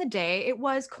 Back in the day, it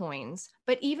was coins,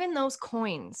 but even those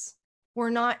coins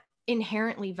were not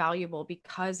inherently valuable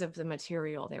because of the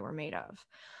material they were made of.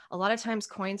 A lot of times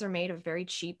coins are made of very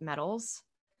cheap metals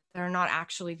that are not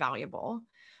actually valuable.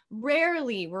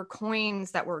 Rarely were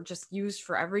coins that were just used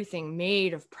for everything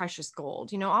made of precious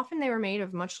gold. You know, often they were made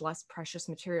of much less precious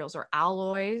materials or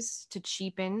alloys to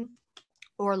cheapen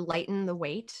or lighten the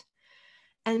weight.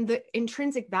 And the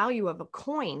intrinsic value of a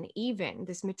coin, even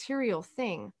this material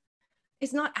thing,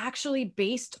 is not actually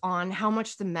based on how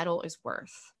much the metal is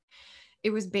worth.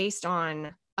 It was based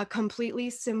on a completely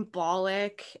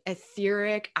symbolic,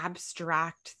 etheric,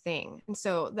 abstract thing. And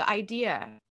so the idea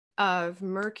of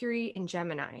Mercury in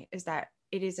Gemini is that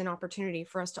it is an opportunity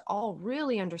for us to all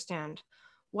really understand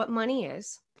what money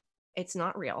is. It's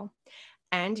not real.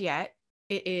 And yet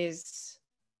it is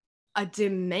a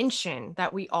dimension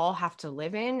that we all have to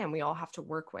live in and we all have to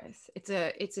work with. It's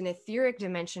an etheric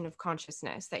dimension of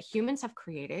consciousness that humans have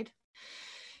created.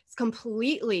 It's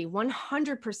completely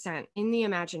 100% in the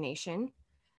imagination.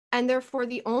 And therefore,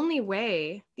 the only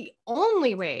way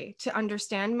to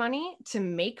understand money, to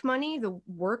make money, the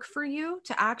work for you,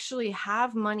 to actually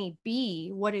have money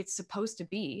be what it's supposed to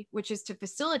be, which is to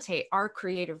facilitate our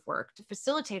creative work, to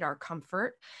facilitate our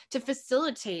comfort, to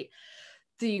facilitate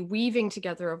the weaving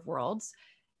together of worlds.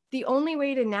 The only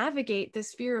way to navigate the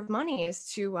sphere of money is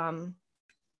to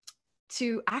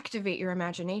activate your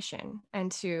imagination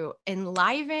and to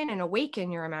enliven and awaken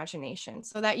your imagination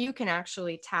so that you can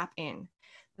actually tap in.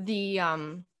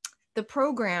 The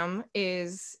program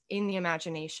is in the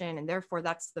imagination, and therefore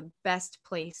that's the best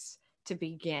place to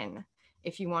begin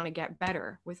if you want to get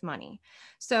better with money.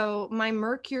 So my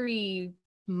Mercury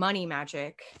money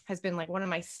magic has been like one of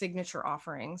my signature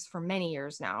offerings for many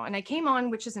years now. And I came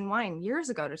on Witches and Wine years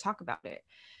ago to talk about it.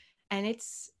 And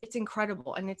it's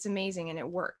incredible and it's amazing and it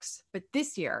works. But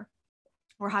this year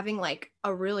we're having like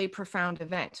a really profound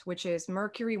event, which is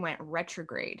Mercury went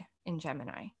retrograde in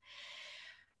Gemini.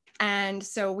 And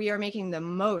so we are making the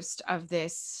most of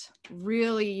this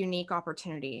really unique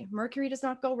opportunity. Mercury does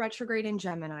not go retrograde in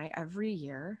Gemini every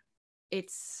year.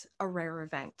 It's a rare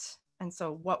event. And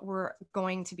so what we're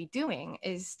going to be doing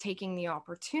is taking the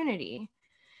opportunity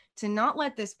to not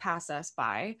let this pass us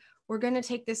by. We're going to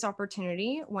take this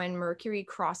opportunity when Mercury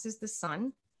crosses the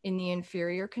sun in the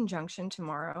inferior conjunction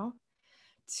tomorrow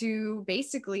to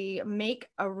basically make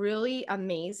a really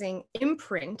amazing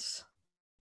imprint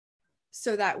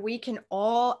so that we can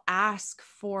all ask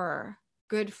for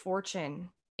good fortune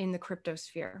in the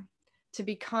cryptosphere, to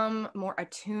become more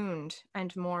attuned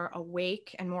and more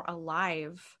awake and more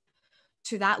alive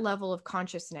to that level of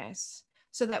consciousness,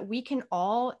 so that we can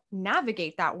all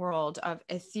navigate that world of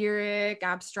etheric,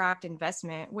 abstract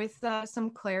investment with some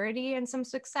clarity and some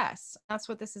success. That's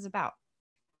what this is about.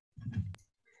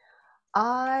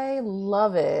 I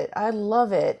love it. I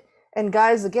love it. And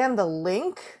guys, again, the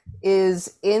link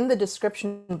is in the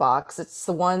description box. It's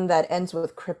the one that ends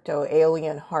with crypto,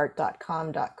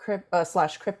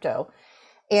 aeolianheart.com/crypto.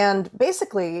 And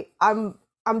basically, I'm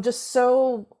just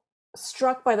so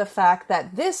struck by the fact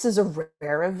that this is a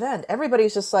rare event.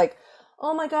 Everybody's just like,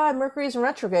 oh my God, Mercury's in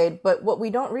retrograde. But what we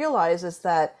don't realize is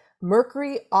that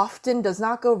Mercury often does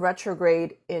not go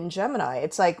retrograde in Gemini.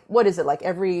 It's like, what is it, like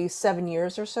every 7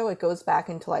 years or so, it goes back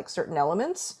into like certain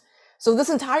elements. So this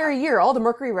entire year, all the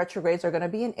Mercury retrogrades are going to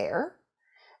be in air.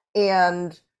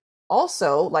 And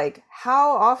also, like,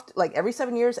 how often, like every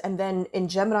 7 years, and then in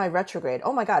Gemini retrograde.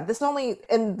 Oh my God, this is only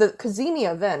in the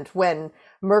Cazimi event when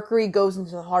Mercury goes into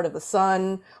the heart of the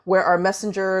sun, where our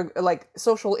messenger, like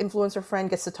social influencer friend,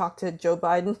 gets to talk to Joe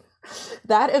Biden.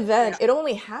 That event, it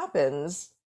only happens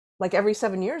like every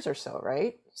 7 years or so,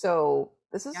 right? So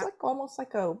this is like almost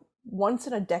like a once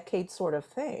in a decade sort of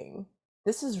thing.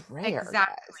 This is rare. Exactly.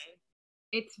 Guys.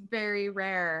 It's very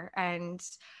rare. And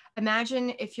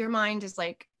imagine if your mind is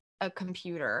like a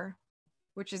computer,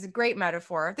 which is a great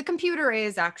metaphor. The computer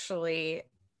is actually,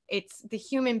 it's the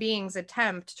human being's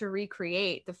attempt to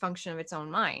recreate the function of its own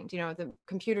mind. You know, the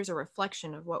computer's a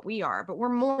reflection of what we are, but we're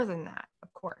more than that,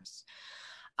 of course.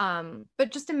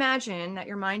 But just imagine that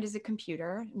your mind is a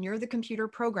computer and you're the computer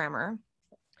programmer,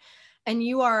 and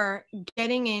you are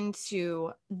getting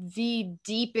into the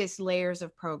deepest layers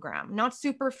of program, not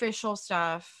superficial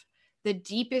stuff, the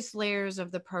deepest layers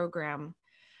of the program.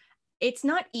 It's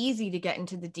not easy to get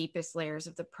into the deepest layers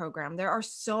of the program. There are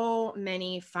so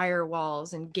many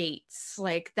firewalls and gates.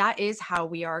 Like, that is how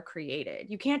we are created.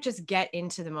 You can't just get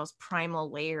into the most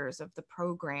primal layers of the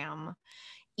program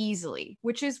easily,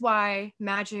 which is why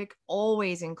magic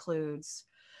always includes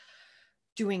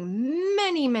doing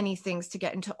many, many things to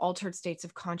get into altered states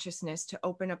of consciousness, to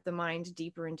open up the mind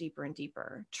deeper and deeper and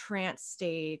deeper, trance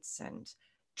states and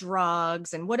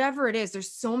drugs and whatever it is.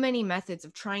 There's so many methods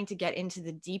of trying to get into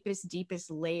the deepest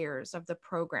layers of the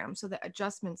program so that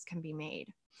adjustments can be made.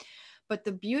 But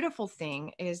the beautiful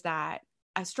thing is that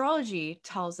astrology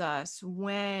tells us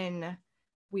when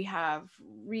we have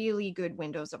really good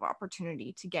windows of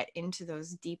opportunity to get into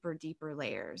those deeper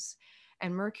layers.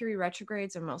 And Mercury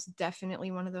retrogrades are most definitely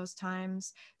one of those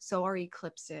times. So are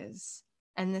eclipses.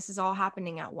 And this is all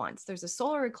happening at once. There's a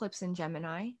solar eclipse in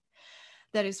Gemini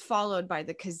that is followed by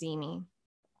the Cazimi.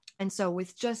 And so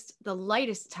with just the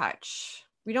lightest touch,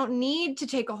 we don't need to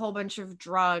take a whole bunch of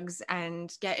drugs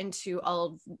and get into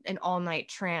an all-night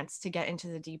trance to get into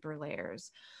the deeper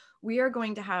layers. We are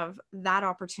going to have that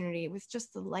opportunity with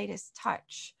just the lightest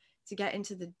touch to get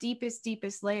into the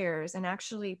deepest layers and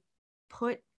actually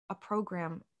put a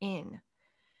program in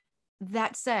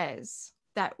that says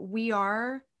that we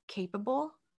are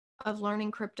capable of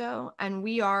learning crypto and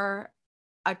we are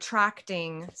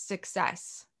attracting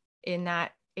success in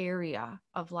that area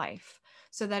of life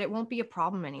so that it won't be a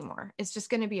problem anymore. It's just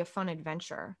going to be a fun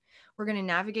adventure. We're going to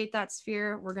navigate that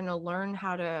sphere. We're going to learn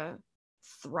how to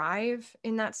thrive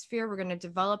in that sphere. We're going to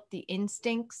develop the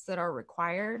instincts that are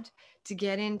required to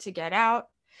get in, to get out,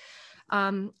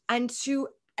 and to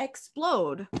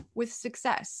explode with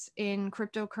success in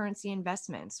cryptocurrency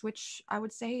investments, which I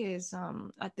would say is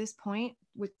at this point,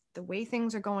 with the way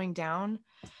things are going down,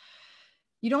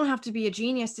 you don't have to be a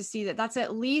genius to see that that's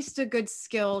at least a good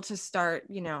skill to start,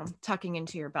 tucking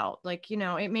into your belt. Like,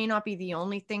 it may not be the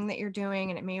only thing that you're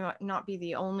doing and it may not be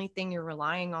the only thing you're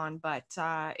relying on, but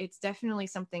it's definitely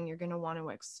something you're going to want to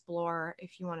explore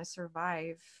if you want to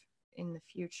survive in the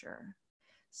future.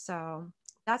 So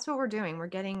that's what we're doing. We're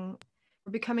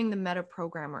becoming the meta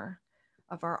programmer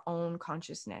of our own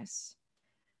consciousness.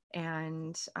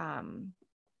 And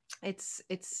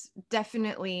it's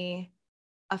definitely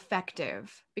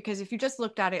effective, because if you just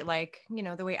looked at it like,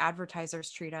 the way advertisers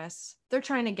treat us, they're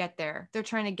trying to get there. They're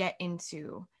trying to get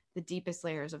into the deepest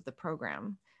layers of the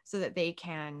program so that they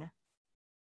can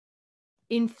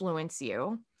influence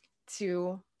you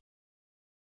to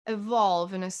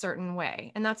evolve in a certain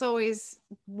way. And that's always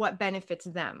what benefits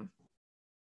them.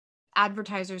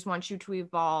 Advertisers want you to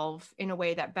evolve in a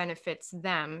way that benefits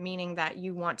them, meaning that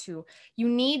you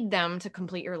need them to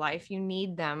complete your life. You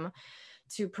need them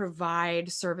to provide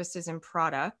services and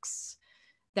products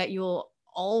that you'll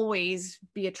always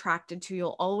be attracted to,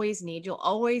 you'll always need, you'll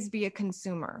always be a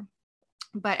consumer.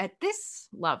 But at this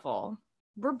level,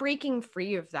 we're breaking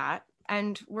free of that,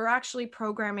 and we're actually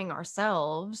programming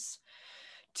ourselves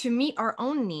to meet our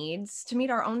own needs, to meet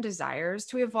our own desires,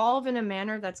 to evolve in a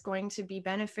manner that's going to be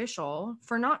beneficial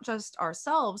for not just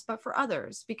ourselves, but for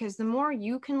others. Because the more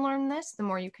you can learn this, the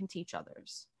more you can teach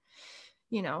others.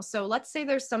 So let's say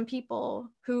there's some people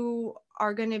who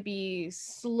are going to be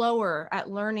slower at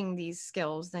learning these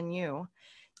skills than you.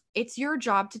 It's your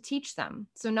job to teach them.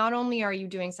 So not only are you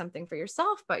doing something for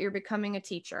yourself, but you're becoming a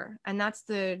teacher. And that's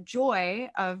the joy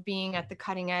of being at the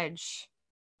cutting edge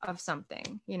of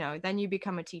something, then you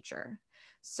become a teacher.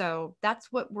 So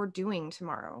that's what we're doing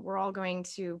tomorrow. We're all going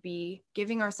to be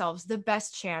giving ourselves the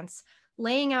best chance,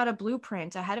 laying out a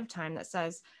blueprint ahead of time that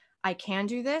says, I can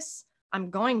do this. I'm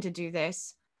going to do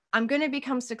this. I'm going to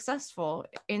become successful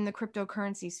in the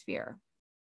cryptocurrency sphere.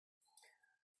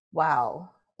 Wow.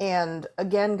 And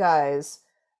again, guys,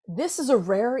 this is a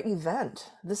rare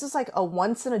event. This is like a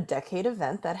once in a decade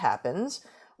event that happens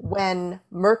when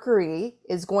Mercury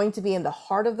is going to be in the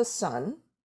heart of the sun.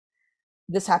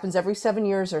 This happens every 7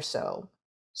 years or so.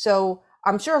 So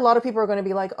I'm sure a lot of people are going to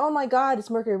be like, oh my God, it's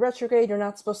Mercury retrograde. You're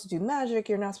not supposed to do magic.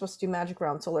 You're not supposed to do magic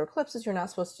around solar eclipses. You're not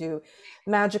supposed to do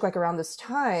magic like around this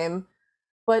time.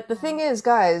 But the thing is,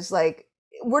 guys, like,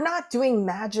 we're not doing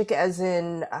magic as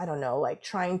in, I don't know, like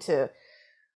trying to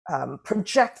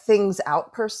project things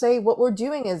out per se. What we're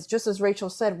doing is, just as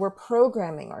Rachel said, we're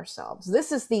programming ourselves.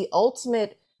 This is the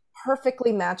ultimate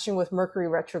perfectly matching with Mercury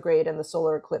retrograde and the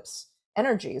solar eclipse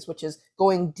energies, which is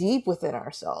going deep within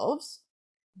ourselves.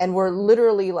 And we're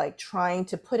literally like trying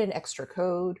to put in extra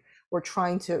code. We're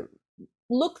trying to,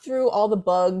 look through all the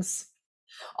bugs,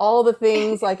 all the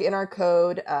things like in our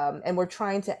code, and we're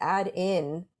trying to add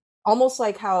in almost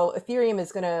like how Ethereum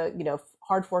is going to,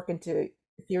 hard fork into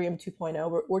Ethereum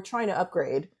 2.0. We're trying to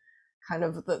upgrade kind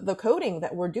of the coding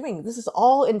that we're doing. This is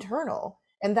all internal.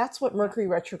 And that's what Mercury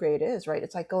retrograde is, right?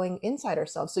 It's like going inside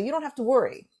ourselves. So you don't have to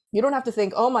worry. You don't have to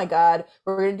think, oh my God,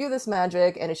 we're going to do this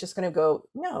magic and it's just going to go.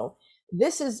 No,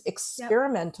 this is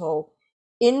experimental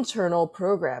internal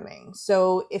programming.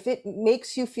 So if it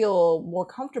makes you feel more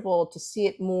comfortable to see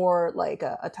it more like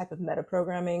a type of meta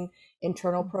programming,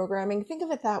 internal programming, think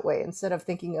of it that way instead of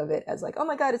thinking of it as like, oh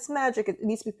my God, it's magic, it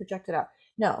needs to be projected out.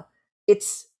 No,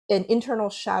 it's an internal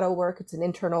shadow work. It's an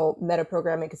internal meta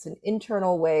programming. It's an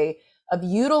internal way of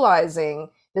utilizing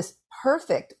this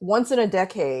perfect once in a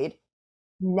decade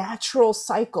natural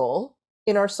cycle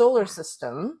in our solar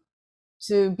system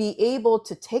to be able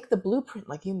to take the blueprint,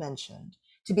 like you mentioned,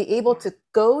 to be able to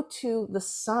go to the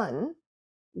sun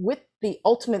with the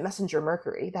ultimate messenger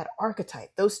Mercury, that archetype,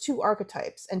 those two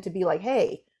archetypes, and to be like,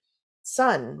 hey,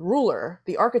 sun, ruler,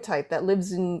 the archetype that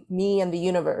lives in me and the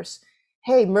universe.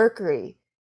 Hey, Mercury,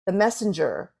 the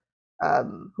messenger,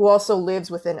 who also lives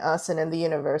within us and in the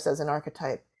universe as an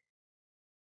archetype.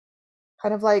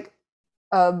 Kind of like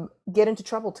get into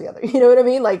trouble together. You know what I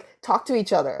mean? Like talk to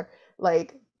each other,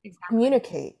 like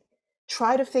communicate.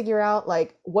 Try to figure out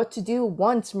like what to do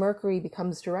once Mercury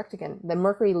becomes direct again. Then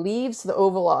Mercury leaves the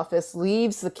Oval Office,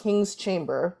 leaves the King's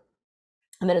Chamber,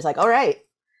 and then it's like, all right,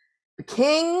 the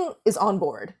King is on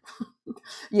board.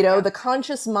 The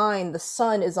conscious mind, the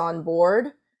sun is on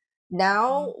board.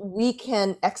 Now we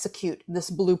can execute this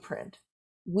blueprint.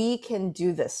 We can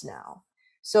do this now.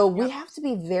 So we have to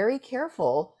be very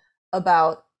careful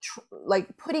about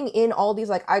like putting in all these,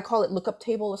 like I call it lookup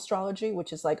table astrology,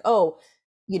 which is like, oh,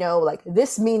 like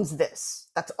this means this.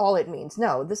 That's all it means.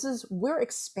 No, we're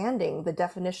expanding the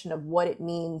definition of what it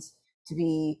means to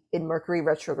be in Mercury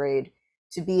retrograde,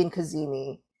 to be in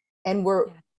Cazimi. And we're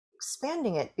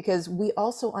expanding it because we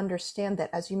also understand that,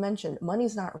 as you mentioned,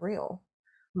 money's not real.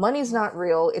 Money's not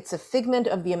real. It's a figment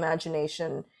of the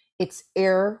imagination. It's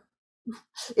air.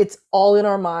 It's all in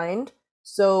our mind.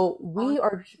 So we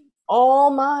are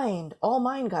all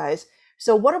mind, guys.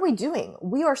 So what are we doing?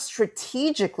 We are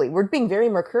we're being very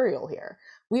mercurial here.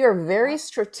 We are very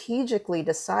strategically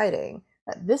deciding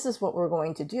that this is what we're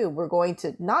going to do. We're going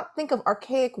to not think of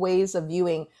archaic ways of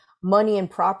viewing money and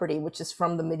property, which is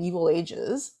from the medieval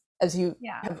ages, as you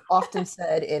have often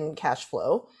said in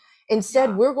Cashflow.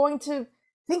 Instead, we're going to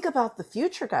think about the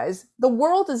future, guys. The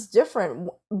world is different.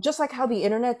 Just like how the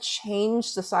internet changed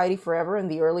society forever in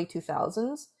the early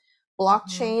 2000s,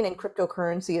 blockchain and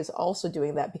cryptocurrency is also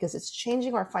doing that because it's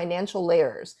changing our financial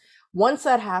layers. Once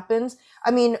that happens,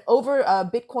 I mean, over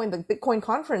Bitcoin, the Bitcoin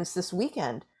conference this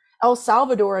weekend, El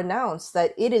Salvador announced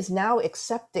that it is now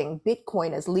accepting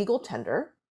Bitcoin as legal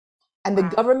tender, and the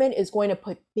government is going to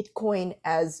put Bitcoin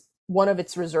as one of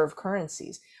its reserve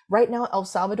currencies. Right now, El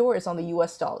Salvador is on the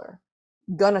US dollar.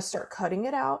 Gonna start cutting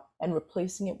it out and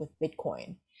replacing it with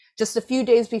Bitcoin. Just a few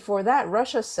days before that,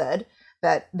 Russia said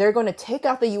that they're going to take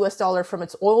out the US dollar from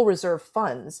its oil reserve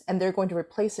funds and they're going to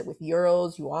replace it with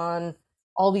euros, yuan,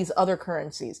 all these other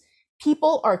currencies.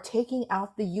 People are taking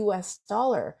out the US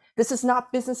dollar. This is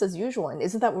not business as usual. And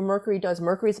isn't that what Mercury does?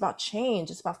 Mercury is about change.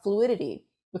 It's about fluidity.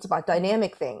 It's about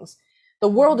dynamic things. The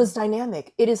world is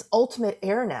dynamic. It is ultimate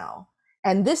air now.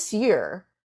 And this year,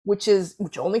 which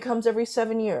only comes every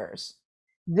 7 years,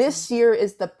 this year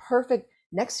is the perfect.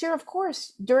 Next year, of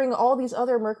course, during all these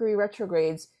other Mercury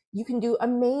retrogrades, you can do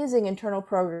amazing internal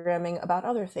programming about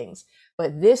other things.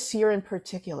 But this year in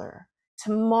particular,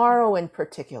 tomorrow in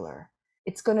particular,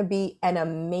 it's going to be an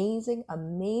amazing,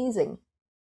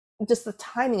 just the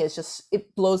timing is just,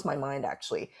 it blows my mind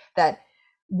actually, that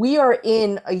we are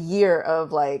in a year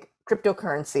of like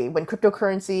cryptocurrency, when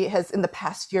cryptocurrency has in the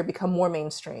past year become more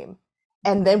mainstream.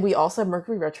 And then we also have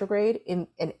Mercury retrograde in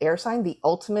an air sign, the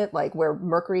ultimate, like where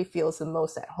Mercury feels the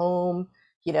most at home,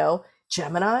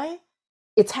 Gemini.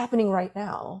 It's happening right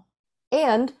now.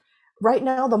 And right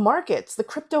now, the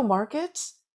crypto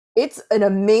markets, it's an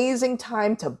amazing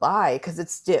time to buy because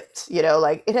it's dipped,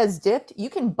 like it has dipped. You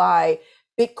can buy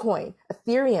Bitcoin,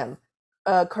 Ethereum,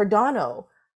 Cardano,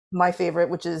 my favorite,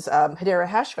 which is Hedera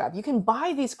Hashgraph. You can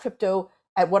buy these crypto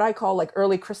at what I call like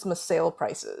early Christmas sale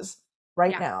prices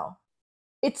right now.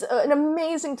 It's an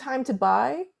amazing time to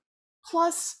buy.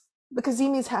 Plus, the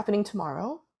Cazimi is happening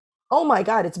tomorrow. Oh my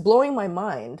God, it's blowing my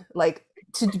mind. Like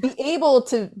to be able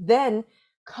to then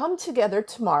come together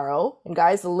tomorrow, and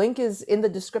guys, the link is in the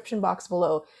description box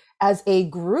below, as a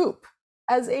group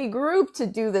to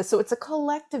do this. So it's a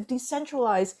collective,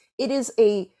 decentralized. It is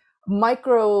a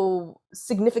micro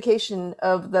signification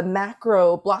of the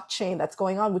macro blockchain that's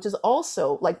going on, which is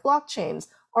also like blockchains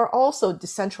are also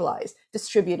decentralized,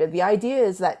 distributed. The idea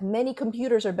is that many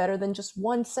computers are better than just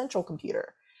one central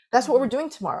computer. That's what we're doing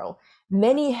tomorrow.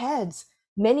 Many heads,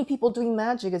 many people doing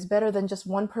magic is better than just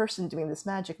one person doing this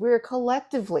magic. We're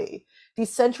collectively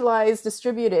decentralized,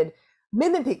 distributed,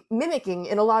 mimicking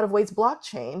in a lot of ways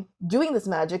blockchain, doing this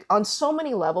magic on so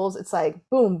many levels. It's like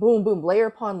boom, boom, boom, layer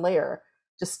upon layer.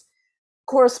 Just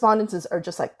correspondences are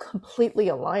just like completely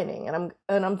aligning. And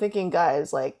I'm thinking,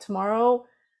 guys, like tomorrow,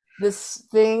 this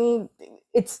thing,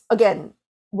 it's again,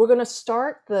 we're gonna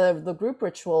start the group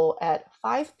ritual at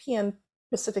 5 p.m.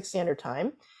 Pacific Standard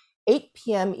Time, 8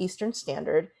 p.m. Eastern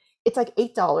Standard. It's like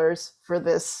 $8 for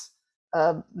this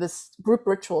this group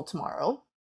ritual tomorrow.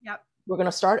 Yep. We're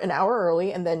gonna start an hour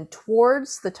early, and then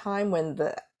towards the time when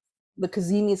the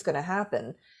Kazemi is gonna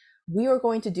happen, we are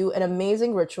going to do an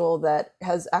amazing ritual that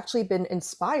has actually been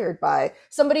inspired by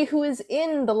somebody who is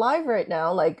in the live right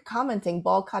now, like commenting,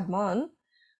 Bal Kadmon.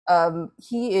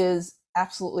 He is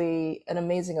absolutely an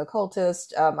amazing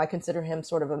occultist. I consider him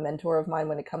sort of a mentor of mine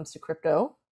when it comes to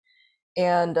crypto.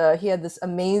 And he had this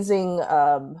amazing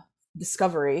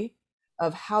discovery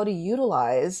of how to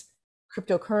utilize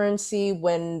cryptocurrency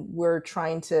when we're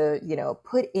trying to,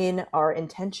 put in our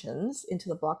intentions into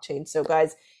the blockchain. So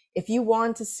guys, if you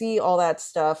want to see all that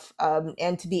stuff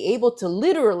and to be able to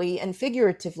literally and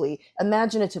figuratively,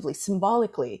 imaginatively,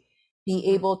 symbolically be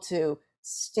able to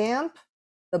stamp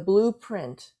the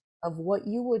blueprint of what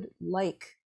you would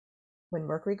like when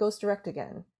Mercury goes direct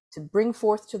again to bring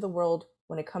forth to the world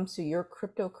when it comes to your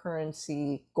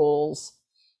cryptocurrency goals,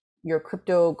 your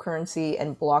cryptocurrency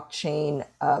and blockchain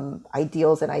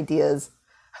ideals and ideas.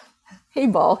 Hey,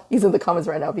 Bal, he's in the comments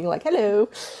right now being like, hello.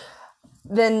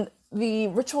 Then the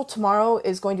ritual tomorrow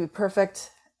is going to be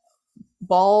perfect.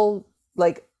 Bal,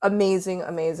 like amazing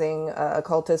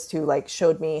occultist who like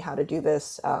showed me how to do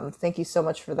this. Thank you so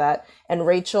much for that. And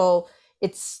Rachel,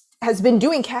 has been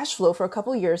doing Cashflow for a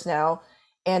couple of years now.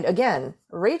 And again,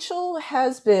 Rachel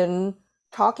has been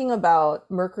talking about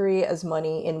Mercury as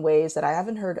money in ways that I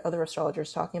haven't heard other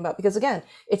astrologers talking about, because again,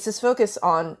 it's this focus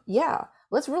on,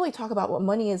 let's really talk about what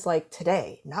money is like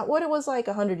today, not what it was like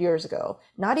 100 years ago,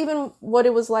 not even what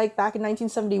it was like back in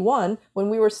 1971 when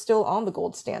we were still on the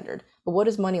gold standard, but what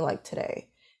is money like today?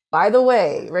 By the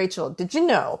way, Rachel, did you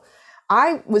know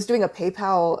I was doing a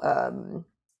PayPal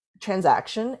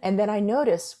transaction, and then I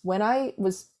noticed when I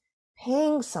was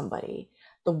paying somebody,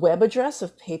 the web address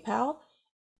of PayPal,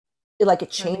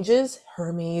 it changes.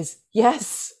 Hermes.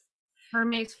 Yes.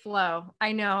 Hermes flow.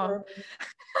 I know.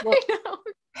 Well, I know.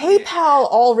 PayPal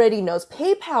already knows.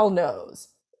 PayPal knows.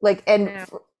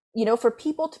 For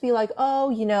people to be like,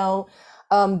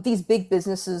 these big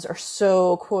businesses are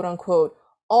so quote unquote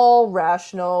all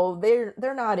rational.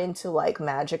 They're not into like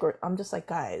magic, or I'm just like,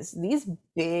 guys, these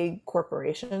big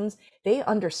corporations, they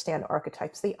understand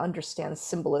archetypes, they understand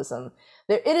symbolism.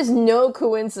 It is no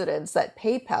coincidence that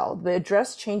PayPal, the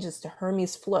address changes to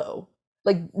Hermes Flow.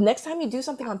 Like next time you do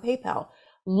something on PayPal,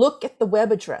 look at the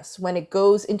web address. When it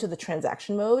goes into the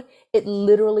transaction mode, it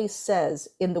literally says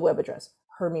in the web address,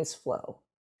 Hermes Flow.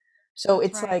 So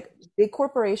that's it's right. Like big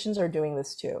corporations are doing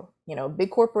this too.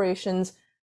 Big corporations,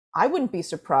 I wouldn't be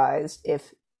surprised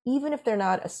if, even if they're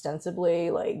not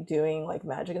ostensibly like doing like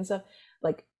magic and stuff,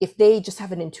 like if they just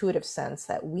have an intuitive sense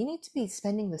that we need to be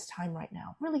spending this time right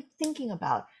now, really thinking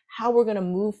about how we're going to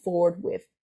move forward with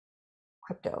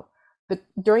crypto.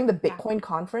 During the Bitcoin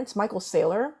conference, Michael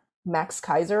Saylor, Max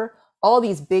Kaiser, all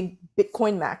these big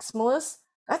Bitcoin maximalists,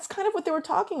 that's kind of what they were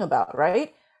talking about,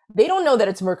 right? They don't know that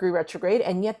it's Mercury retrograde,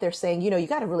 and yet they're saying, you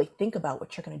got to really think about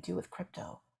what you're going to do with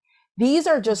crypto. These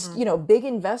are just, big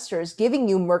investors giving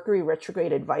you Mercury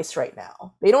retrograde advice right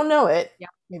now. They don't know it. Yeah.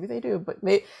 Maybe they do, but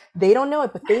they don't know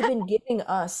it, but they've been giving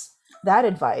us that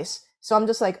advice. So I'm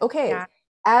just like, okay,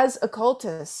 as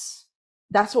occultists,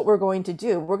 that's what we're going to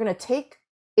do. We're going to take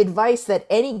advice that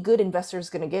any good investor is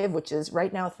going to give, which is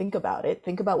right now, think about it.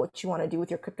 Think about what you want to do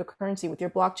with your cryptocurrency, with your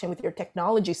blockchain, with your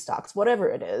technology stocks, whatever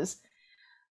it is.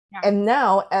 Yeah. And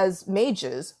now as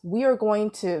mages, we are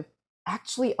going to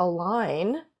actually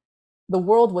align the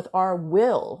world with our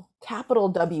will, capital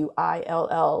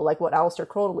WILL, like what Aleister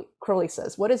Crowley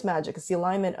says. What is magic? It's the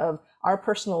alignment of our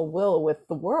personal will with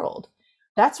the world.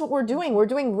 That's what we're doing. We're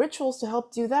doing rituals to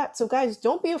help do that. So guys,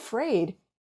 don't be afraid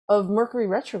of Mercury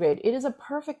retrograde. It is a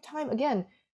perfect time. Again,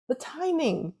 the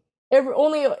timing,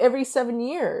 only every 7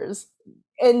 years.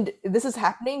 And this is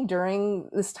happening during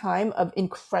this time of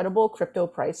incredible crypto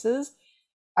prices.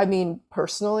 I mean,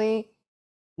 personally,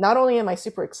 not only am I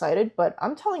super excited, but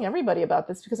I'm telling everybody about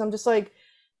this because I'm just like,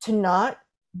 to not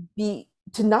be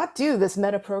to not do this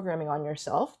meta programming on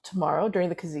yourself tomorrow during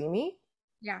the Kazemi,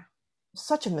 Yeah.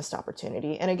 such a missed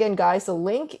opportunity. And again, guys, the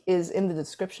link is in the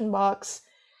description box.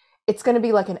 It's going to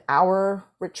be like an hour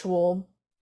ritual.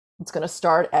 It's going to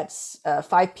start at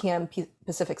 5 p.m.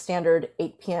 Pacific Standard,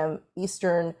 8 p.m.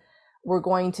 Eastern. We're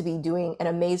going to be doing an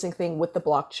amazing thing with the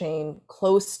blockchain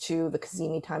close to the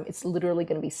Kazemi time. It's literally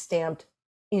going to be stamped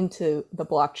into the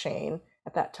blockchain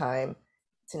at that time.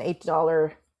 It's an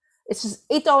 $8. It's just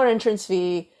 $8 entrance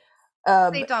fee.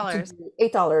 $8.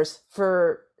 $8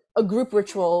 for a group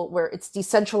ritual where it's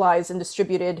decentralized and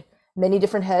distributed, many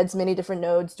different heads, many different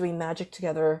nodes doing magic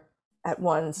together at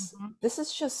once. Mm-hmm. This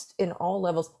is just in all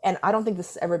levels, and I don't think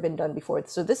this has ever been done before.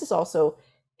 So this is also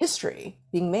history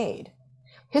being made.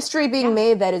 History being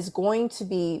made that is going to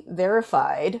be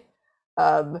verified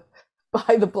by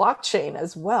the blockchain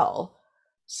as well.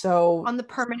 So on the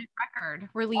permanent record,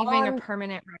 we're leaving a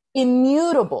permanent record.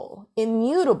 Immutable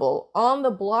on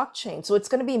the blockchain. So it's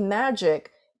going to be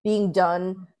magic being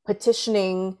done,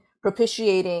 petitioning,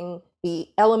 propitiating the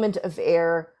element of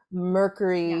air,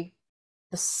 Mercury,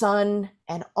 the sun,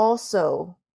 and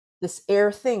also this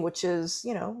air thing, which is,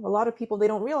 you know, a lot of people, they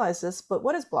don't realize this, but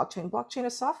what is blockchain? Blockchain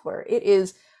is software. It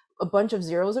is a bunch of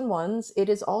zeros and ones. It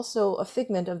is also a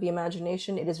figment of the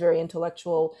imagination. It is very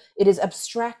intellectual. It is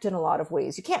abstract in a lot of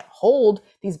ways. You can't hold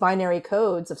these binary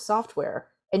codes of software,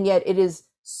 and yet it is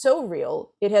so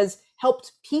real. It has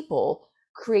helped people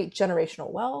create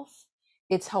generational wealth.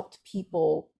 It's helped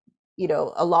people, you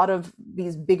know, a lot of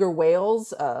these bigger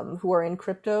whales who are in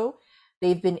crypto,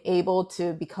 they've been able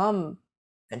to become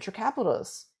venture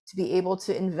capitalists, to be able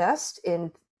to invest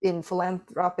in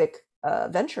philanthropic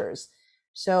ventures.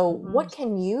 So what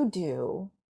can you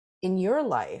do in your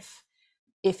life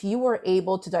if you were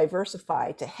able to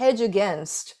diversify, to hedge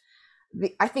against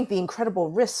I think the incredible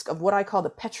risk of what I call the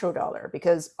petrodollar?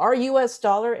 Because our US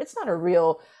dollar, it's not a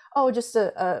real, just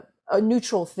a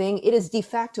neutral thing. It is de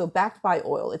facto backed by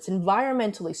oil. It's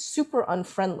environmentally super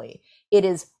unfriendly. It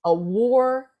is a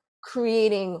war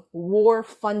creating, war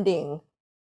funding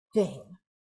thing.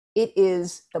 It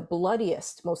is the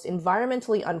bloodiest, most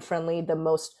environmentally unfriendly,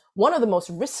 one of the most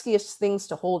riskiest things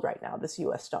to hold right now, this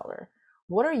US dollar.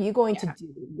 What are you going to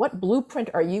do? What blueprint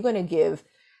are you going to give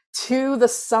to the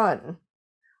sun?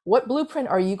 What blueprint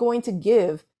are you going to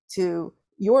give to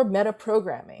your meta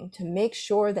programming to make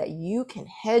sure that you can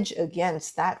hedge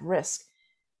against that risk?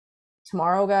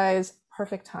 Tomorrow, guys,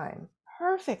 perfect time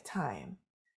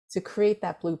to create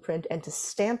that blueprint and to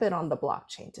stamp it on the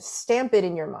blockchain, to stamp it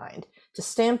in your mind, to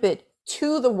stamp it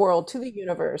to the world, to the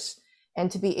universe,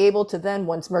 and to be able to then,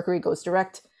 once Mercury goes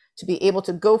direct, to be able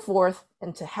to go forth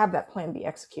and to have that plan be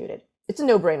executed. It's a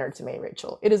no-brainer to me,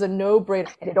 Rachel. It is a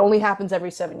no-brainer, and it only happens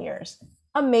every 7 years.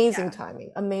 Amazing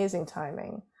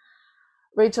timing.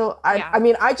 Rachel, I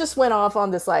mean, I just went off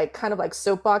on this like kind of like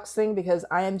soapbox thing because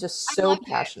I am just so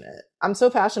passionate. I'm so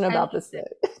passionate about this thing.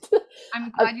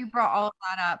 I'm glad you brought all of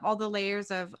that up, all the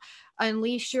layers of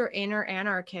unleash your inner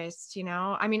anarchist, you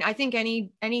know? I mean, I think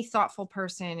any thoughtful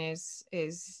person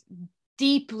is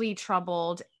deeply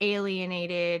troubled,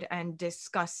 alienated, and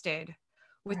disgusted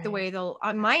with the way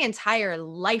my entire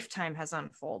lifetime has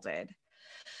unfolded.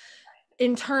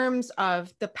 In terms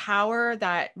of the power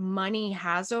that money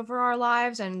has over our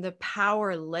lives and the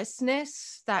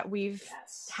powerlessness that we've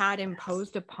had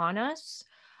imposed upon us,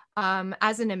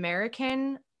 as an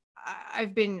American,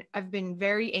 I've been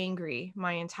very angry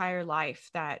my entire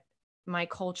life that my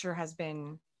culture has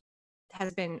been,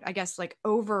 I guess, like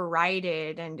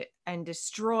overrided and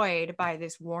destroyed by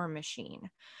this war machine,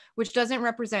 which doesn't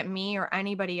represent me or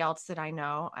anybody else that I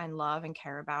know and love and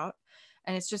care about.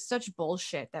 And it's just such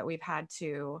bullshit that we've had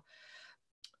to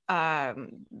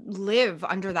live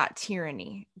under that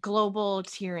tyranny, global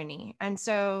tyranny. And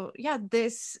so,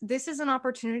 this is an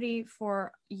opportunity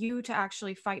for you to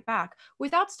actually fight back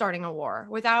without starting a war,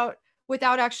 without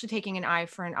actually taking an eye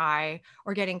for an eye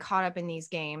or getting caught up in these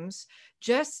games,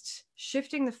 just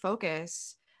shifting the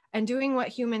focus and doing what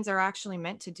humans are actually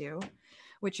meant to do,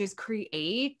 which is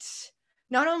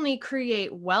not only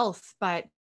create wealth, but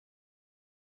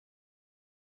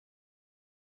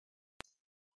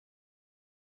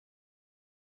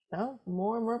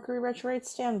more Mercury retrograde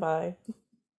standby.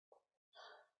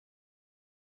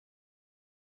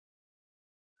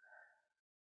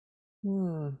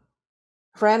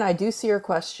 Fran, I do see your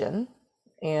question,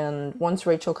 and once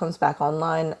Rachel comes back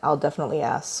online, I'll definitely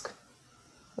ask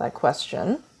that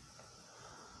question.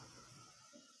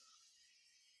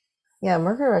 Yeah,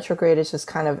 Mercury retrograde is just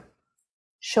kind of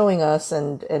showing us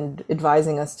and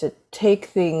advising us to take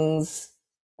things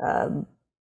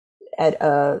at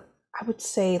a, I would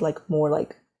say, like more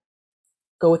like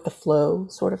go with the flow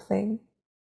sort of thing.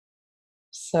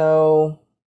 So,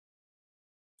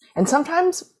 and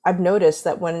sometimes I've noticed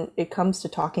that when it comes to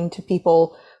talking to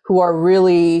people who are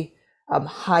really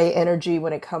high energy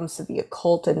when it comes to the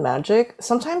occult and magic,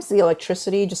 sometimes the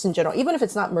electricity, just in general, even if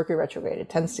it's not Mercury retrograde, it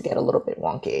tends to get a little bit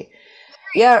wonky.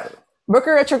 Yeah,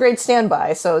 Mercury retrograde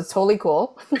standby, so it's totally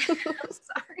cool.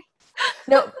 Sorry.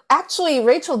 No, actually,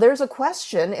 Rachel, there's a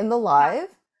question in the live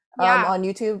Yeah. on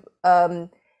YouTube.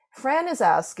 Fran is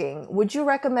asking, would you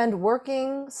recommend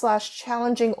working /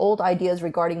 challenging old ideas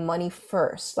regarding money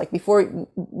first, like before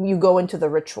you go into the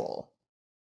ritual?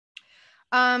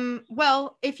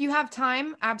 Well, if you have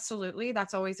time, absolutely.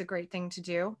 That's always a great thing to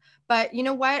do. But you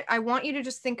know what? I want you to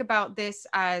just think about this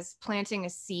as planting a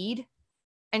seed,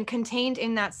 and contained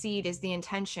in that seed is the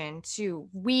intention to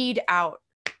weed out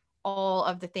all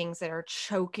of the things that are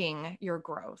choking your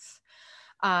growth.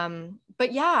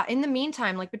 But yeah, in the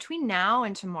meantime, like between now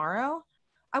and tomorrow,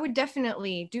 I would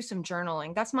definitely do some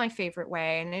journaling. That's my favorite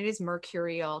way. And it is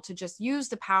mercurial to just use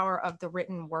the power of the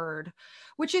written word,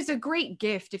 which is a great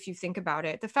gift if you think about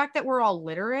it. The fact that we're all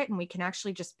literate and we can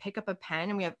actually just pick up a pen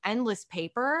and we have endless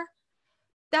paper,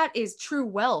 that is true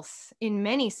wealth in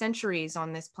many centuries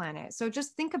on this planet. So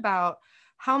just think about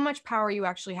how much power you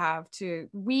actually have to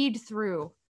weed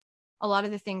through a lot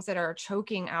of the things that are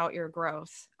choking out your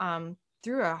growth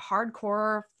through a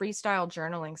hardcore freestyle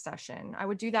journaling session. I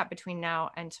would do that between now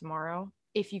and tomorrow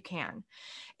if you can.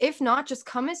 If not, just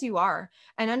come as you are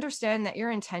and understand that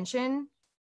your intention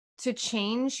to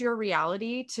change your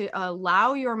reality, to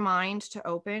allow your mind to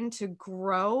open, to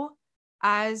grow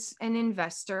as an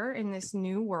investor in this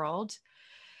new world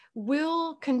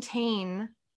will contain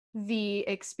the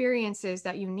experiences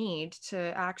that you need to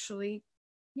actually,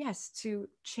 yes, to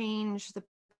change the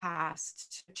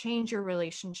past, to change your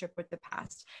relationship with the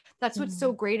past. That's what's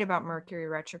so great about Mercury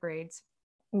retrogrades.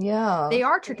 Yeah. They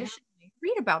are traditionally,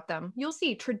 read about them. You'll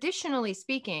see, traditionally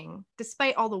speaking,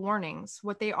 despite all the warnings,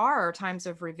 what they are times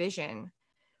of revision,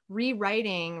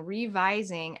 rewriting,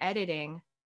 revising, editing.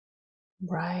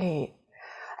 Right.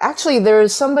 Actually,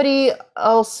 there's somebody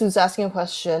else who's asking a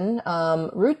question.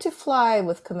 Root to Fly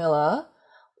with Camilla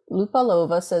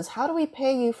Lupalova says, how do we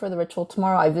pay you for the ritual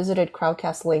tomorrow? I visited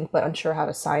Crowdcast link, but unsure how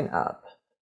to sign up.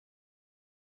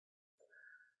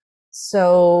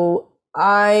 So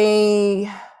I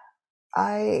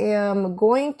am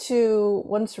going to,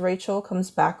 once Rachel comes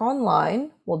back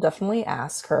online, we'll definitely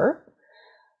ask her.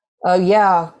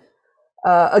 Yeah.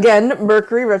 Again,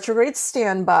 Mercury retrograde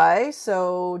standby.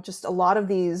 So just a lot of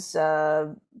these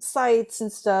sites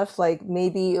and stuff, like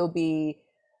maybe it'll be,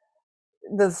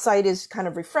 the site is kind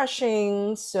of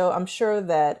refreshing. So I'm sure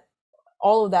that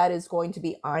all of that is going to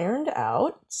be ironed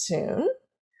out soon.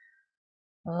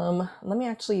 Let me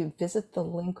actually visit the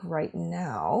link right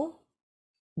now.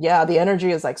 Yeah, the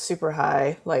energy is like super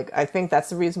high. Like, I think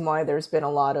that's the reason why there's been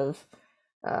a lot of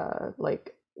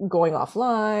like going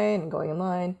offline and going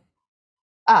online.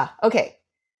 Ah, okay.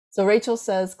 So Rachel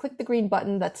says, click the green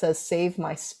button that says save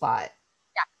my spot.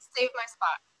 Yeah, save my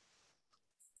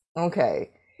spot.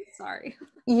 Okay. Sorry.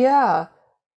 Yeah.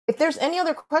 If there's any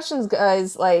other questions,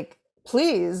 guys, like,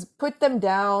 please put them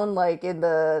down, like in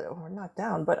the, or not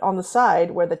down, but on the side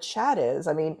where the chat is.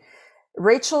 I mean,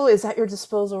 Rachel is at your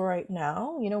disposal right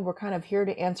now. You know, we're kind of here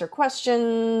to answer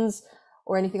questions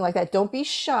or anything like that. Don't be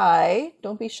shy.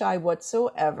 Don't be shy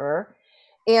whatsoever.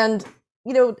 And,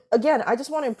 you know, again, I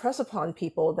just want to impress upon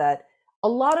people that a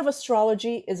lot of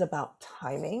astrology is about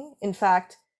timing. In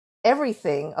fact,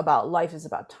 everything about life is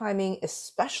about timing,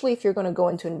 especially if you're going to go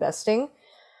into investing.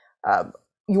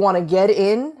 You want to get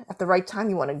in at the right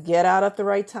time. You want to get out at the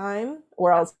right time,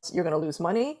 or else you're going to lose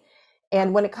money.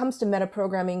 And when it comes to meta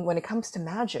programming, when it comes to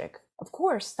magic, of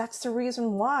course, that's the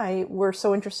reason why we're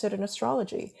so interested in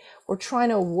astrology. We're trying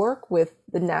to work with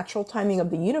the natural timing of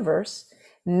the universe,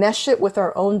 mesh it with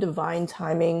our own divine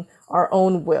timing, our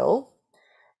own will.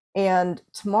 And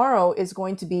tomorrow is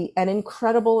going to be an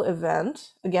incredible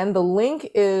event. Again, the link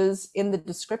is in the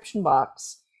description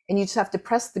box, and you just have to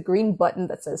press the green button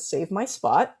that says save my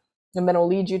spot, and then it'll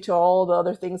lead you to all the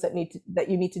other things that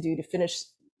you need to do to finish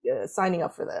signing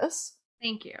up for this.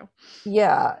 Thank you.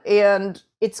 Yeah, and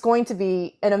it's going to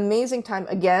be an amazing time.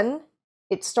 Again,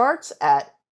 it starts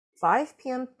at 5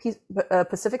 p.m.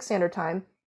 Pacific Standard Time,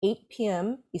 8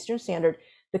 p.m. Eastern Standard.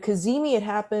 The Kazemi, it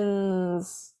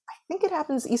happens, I think it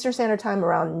happens Eastern Standard Time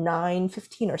around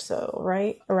 9:15 or so,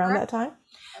 right? Around that time.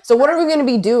 So what are we going to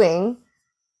be doing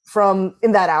from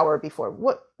in that hour before?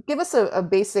 What, give us a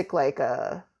basic, like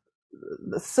the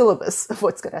syllabus of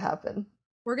what's going to happen.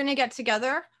 We're going to get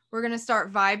together We're going to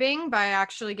start vibing by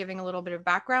actually giving a little bit of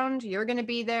background. You're going to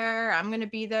be there. I'm going to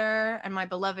be there. And my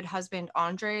beloved husband,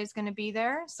 Andre, is going to be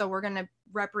there. So we're going to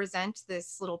represent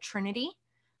this little trinity,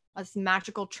 this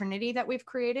magical trinity that we've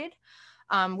created,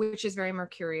 which is very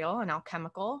mercurial and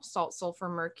alchemical, salt, sulfur,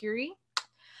 mercury.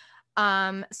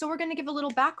 So we're going to give a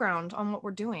little background on what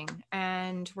we're doing,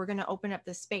 and we're going to open up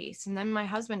the space. And then my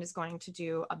husband is going to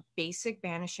do a basic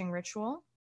banishing ritual.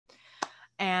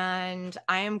 And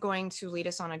I am going to lead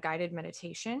us on a guided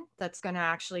meditation that's going to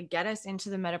actually get us into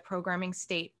the meta programming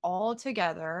state all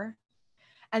together.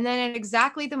 And then at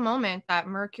exactly the moment that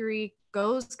Mercury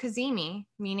goes Kazemi,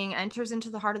 meaning enters into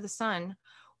the heart of the sun,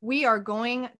 we are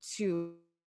going to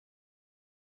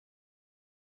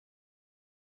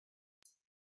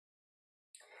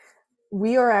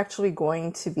We are actually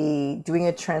going to be doing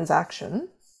a transaction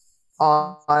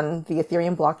on the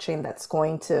Ethereum blockchain that's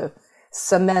going to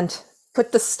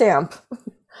put the stamp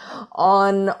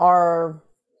on our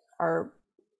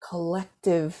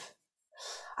collective,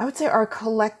 I would say our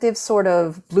collective sort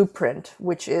of blueprint,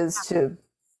 which is to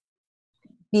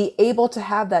be able to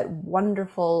have that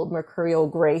wonderful mercurial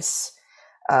grace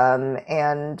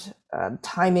and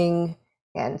timing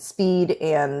and speed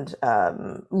and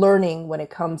learning when it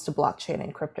comes to blockchain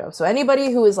and crypto. So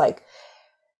anybody who is like,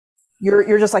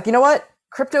 you're just like, you know what?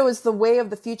 Crypto is the way of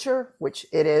the future, which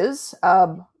it is.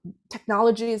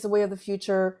 Technology is the way of the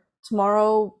future.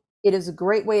 Tomorrow, it is a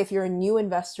great way if you're a new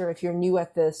investor, if you're new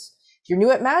at this, if you're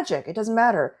new at magic, it doesn't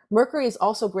matter. Mercury is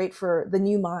also great for the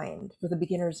new mind, for the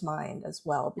beginner's mind as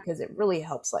well, because it really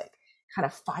helps like kind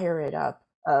of fire it up.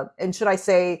 And should I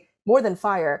say more than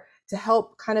fire, to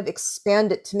help kind of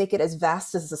expand it, to make it as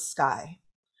vast as the sky.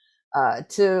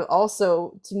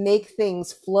 To make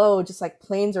things flow, just like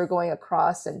planes are going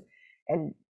across and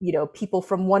you know, people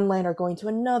from one land are going to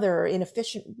another in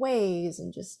efficient ways,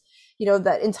 and just, you know,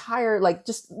 that entire, like,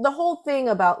 just the whole thing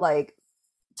about like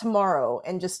tomorrow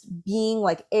and just being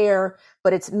like air,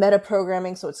 but it's meta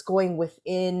programming, so it's going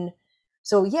within.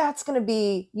 So yeah, it's going to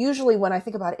be, usually when I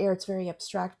think about air, it's very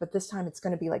abstract, but this time it's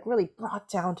going to be like really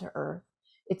brought down to earth.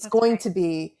 It's That's going right. to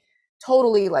be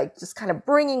totally like just kind of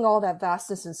bringing all that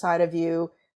vastness inside of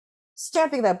you,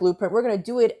 stamping that blueprint. We're going to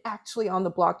do it actually on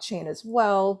the blockchain as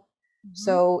well. Mm-hmm.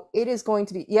 So it is going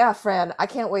to be, yeah, Fran, I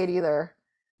can't wait either.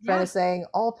 Fran is saying,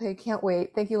 all pay, can't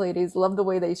wait. Thank you, ladies. Love the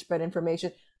way that you spread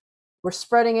information. We're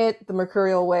spreading it the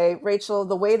mercurial way. Rachel,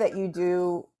 the way that you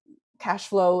do cash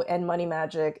flow and money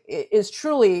magic is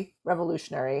truly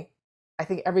revolutionary. I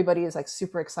think everybody is like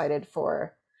super excited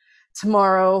for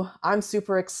tomorrow. I'm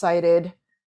super excited.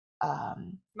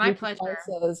 My pleasure.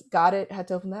 Says, got it. Had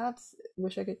to open the apps.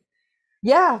 Wish I could.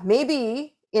 Yeah,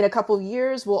 maybe in a couple of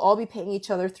years we'll all be paying each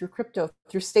other through crypto,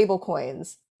 through stable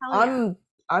coins. I'm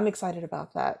excited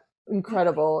about that.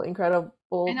 Incredible.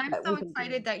 And I'm so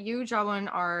excited that you, Jawan,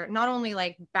 are not only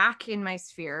like back in my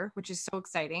sphere, which is so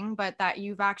exciting, but that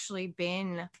you've actually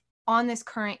been on this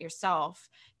current yourself,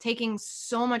 taking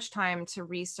so much time to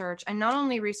research, and not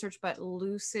only research, but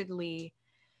lucidly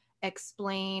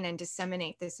explain and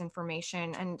disseminate this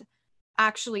information, and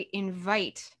actually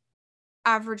invite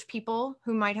average people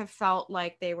who might have felt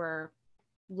like they were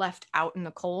left out in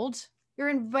the cold. You're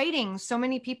inviting so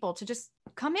many people to just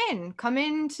come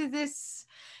into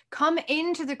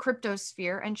the crypto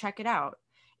sphere and check it out.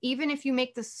 Even if you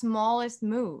make the smallest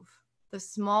move, the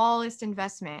smallest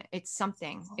investment, it's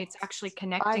something. It's actually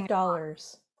connecting.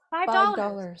 $5.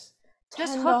 $5.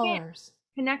 Just hook in, $10.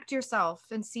 connect yourself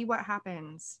and see what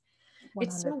happens. 100%.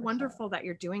 It's so wonderful that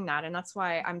you're doing that. And that's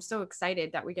why I'm so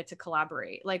excited that we get to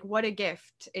collaborate. Like, what a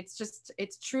gift. It's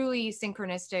truly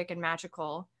synchronistic and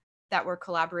magical that we're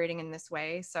collaborating in this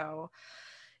way. So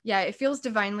yeah, it feels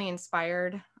divinely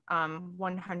inspired,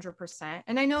 100%.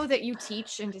 And I know that you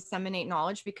teach and disseminate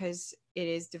knowledge because it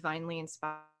is divinely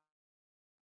inspired.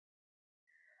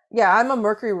 Yeah, I'm a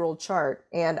Mercury ruled chart,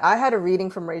 and I had a reading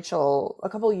from Rachel a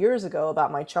couple of years ago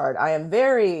about my chart. I am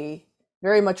very,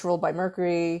 very much ruled by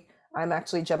Mercury. I'm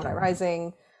actually Gemini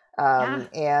rising,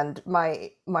 and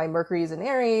my Mercury is in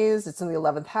Aries. It's in the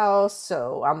 11th house,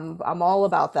 so I'm all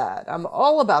about that.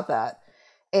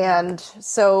 And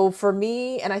so for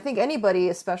me, and I think anybody,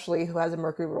 especially who has a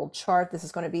Mercury ruled chart, this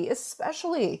is going to be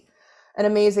especially an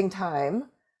amazing time,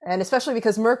 and especially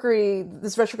because Mercury,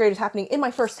 this retrograde, is happening in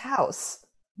my first house.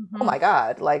 Mm-hmm. Oh my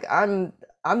God! Like I'm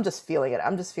just feeling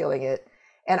it.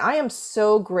 And I am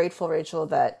so grateful, Rachel,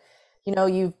 that you know,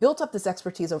 you've built up this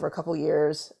expertise over a couple of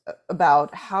years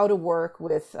about how to work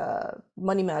with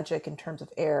money magic in terms of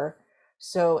air.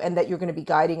 So, and that you're going to be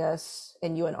guiding us,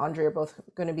 and you and Andre are both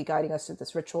going to be guiding us through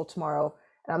this ritual tomorrow.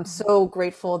 And I'm so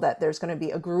grateful that there's going to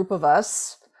be a group of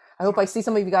us. I hope I see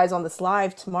some of you guys on this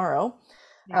live tomorrow.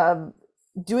 Yeah.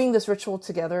 Doing this ritual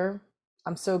together,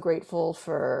 I'm so grateful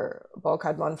for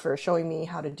Balkadman for showing me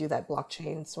how to do that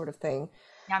blockchain sort of thing.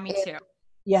 Yeah, me And too.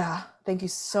 yeah, thank you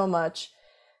so much.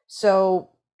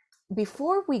 So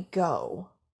before we go,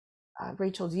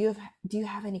 Rachel, do you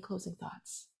have any closing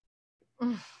thoughts?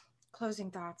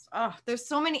 Closing thoughts. Oh, there's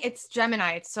so many. It's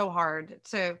Gemini. It's so hard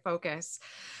to focus.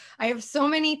 I have so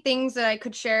many things that I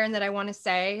could share and that I want to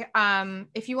say.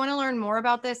 If you want to learn more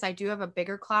about this, I do have a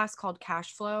bigger class called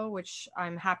Cashflow, which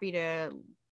I'm happy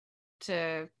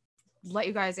to let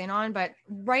you guys in on. But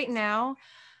right now,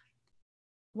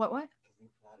 what?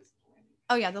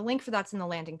 Oh yeah, the link for that's in the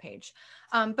landing page.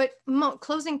 But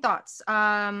closing thoughts.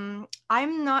 I'm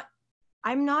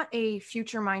not a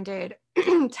future-minded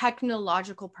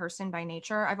technological person by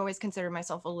nature. I've always considered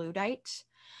myself a Luddite.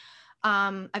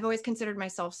 I've always considered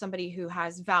myself somebody who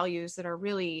has values that are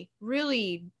really,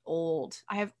 really old.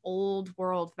 I have old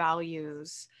world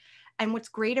values. And what's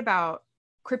great about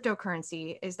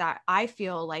cryptocurrency is that I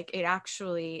feel like it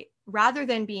actually, rather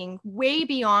than being way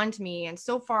beyond me and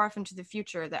so far off into the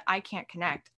future that I can't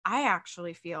connect, I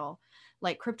actually feel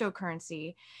like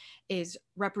cryptocurrency is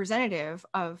representative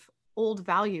of old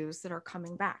values that are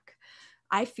coming back.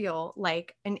 I feel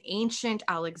like an ancient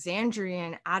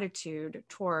Alexandrian attitude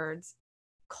towards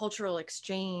cultural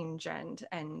exchange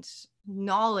and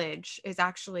knowledge is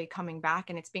actually coming back,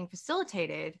 and it's being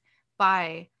facilitated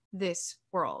by this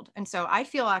world. And so I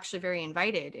feel actually very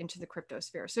invited into the crypto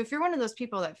sphere. So if you're one of those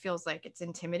people that feels like it's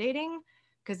intimidating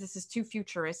because this is too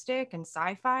futuristic and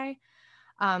sci-fi,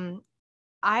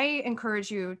 I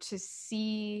encourage you to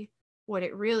see what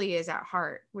it really is at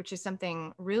heart, which is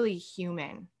something really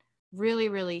human, really,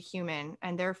 really human,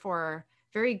 and therefore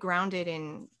very grounded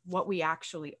in what we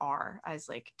actually are as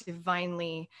like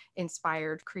divinely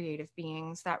inspired creative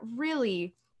beings that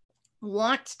really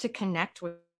want to connect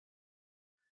with.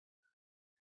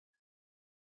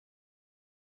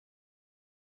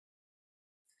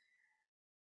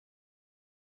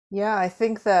 Yeah, I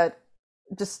think that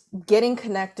just getting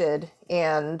connected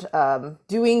and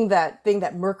doing that thing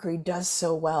that Mercury does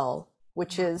so well,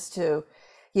 which is to,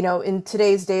 in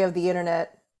today's day of the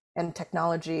internet and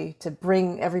technology, to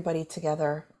bring everybody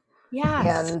together.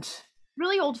 Yes. And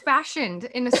Really old fashioned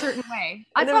in a certain way.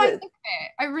 That's how I think of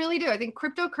it. I really do. I think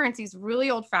cryptocurrency is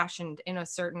really old fashioned in a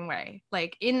certain way,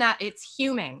 like in that it's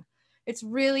human. It's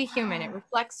really human. It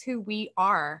reflects who we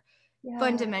are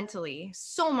fundamentally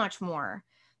so much more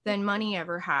than money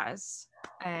ever has.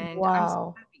 And I'm so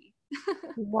wow. happy.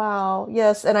 Wow.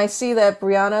 Yes. And I see that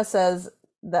Brianna says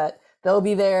that they'll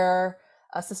be there.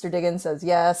 Sister Diggins says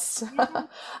yes.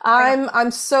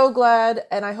 I'm so glad,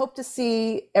 and I hope to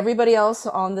see everybody else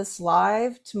on this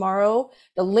live tomorrow.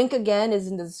 The link again is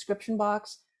in the description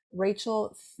box.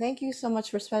 Rachel, thank you so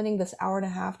much for spending this hour and a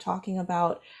half talking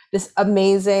about this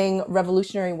amazing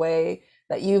revolutionary way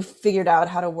that you've figured out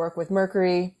how to work with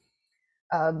Mercury.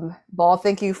 Bal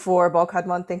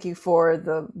Kadman, thank you for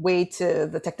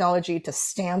the technology to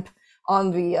stamp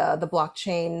on the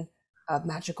blockchain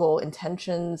magical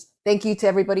intentions. Thank you to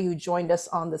everybody who joined us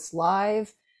on this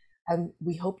live, and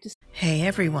we hope to. Hey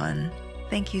everyone,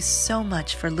 thank you so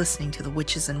much for listening to the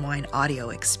Witches and Wine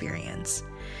audio experience.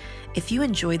 If you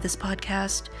enjoyed this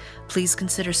podcast, please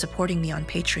consider supporting me on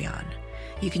Patreon.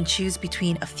 You can choose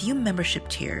between a few membership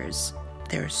tiers.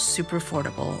 They're super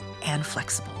affordable and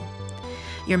flexible.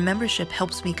 Your membership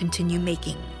helps me continue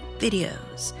making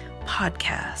videos,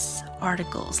 podcasts,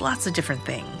 articles, lots of different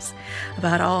things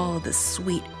about all this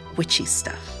sweet witchy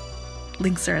stuff.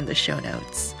 Links are in the show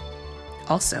notes.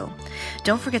 Also,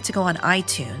 don't forget to go on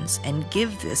iTunes and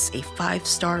give this a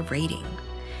 5-star rating.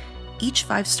 Each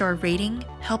 5-star rating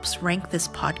helps rank this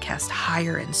podcast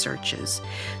higher in searches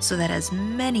so that as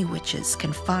many witches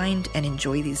can find and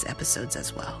enjoy these episodes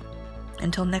as well.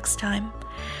 Until next time,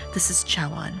 this is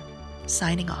Chawan,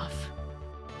 signing off.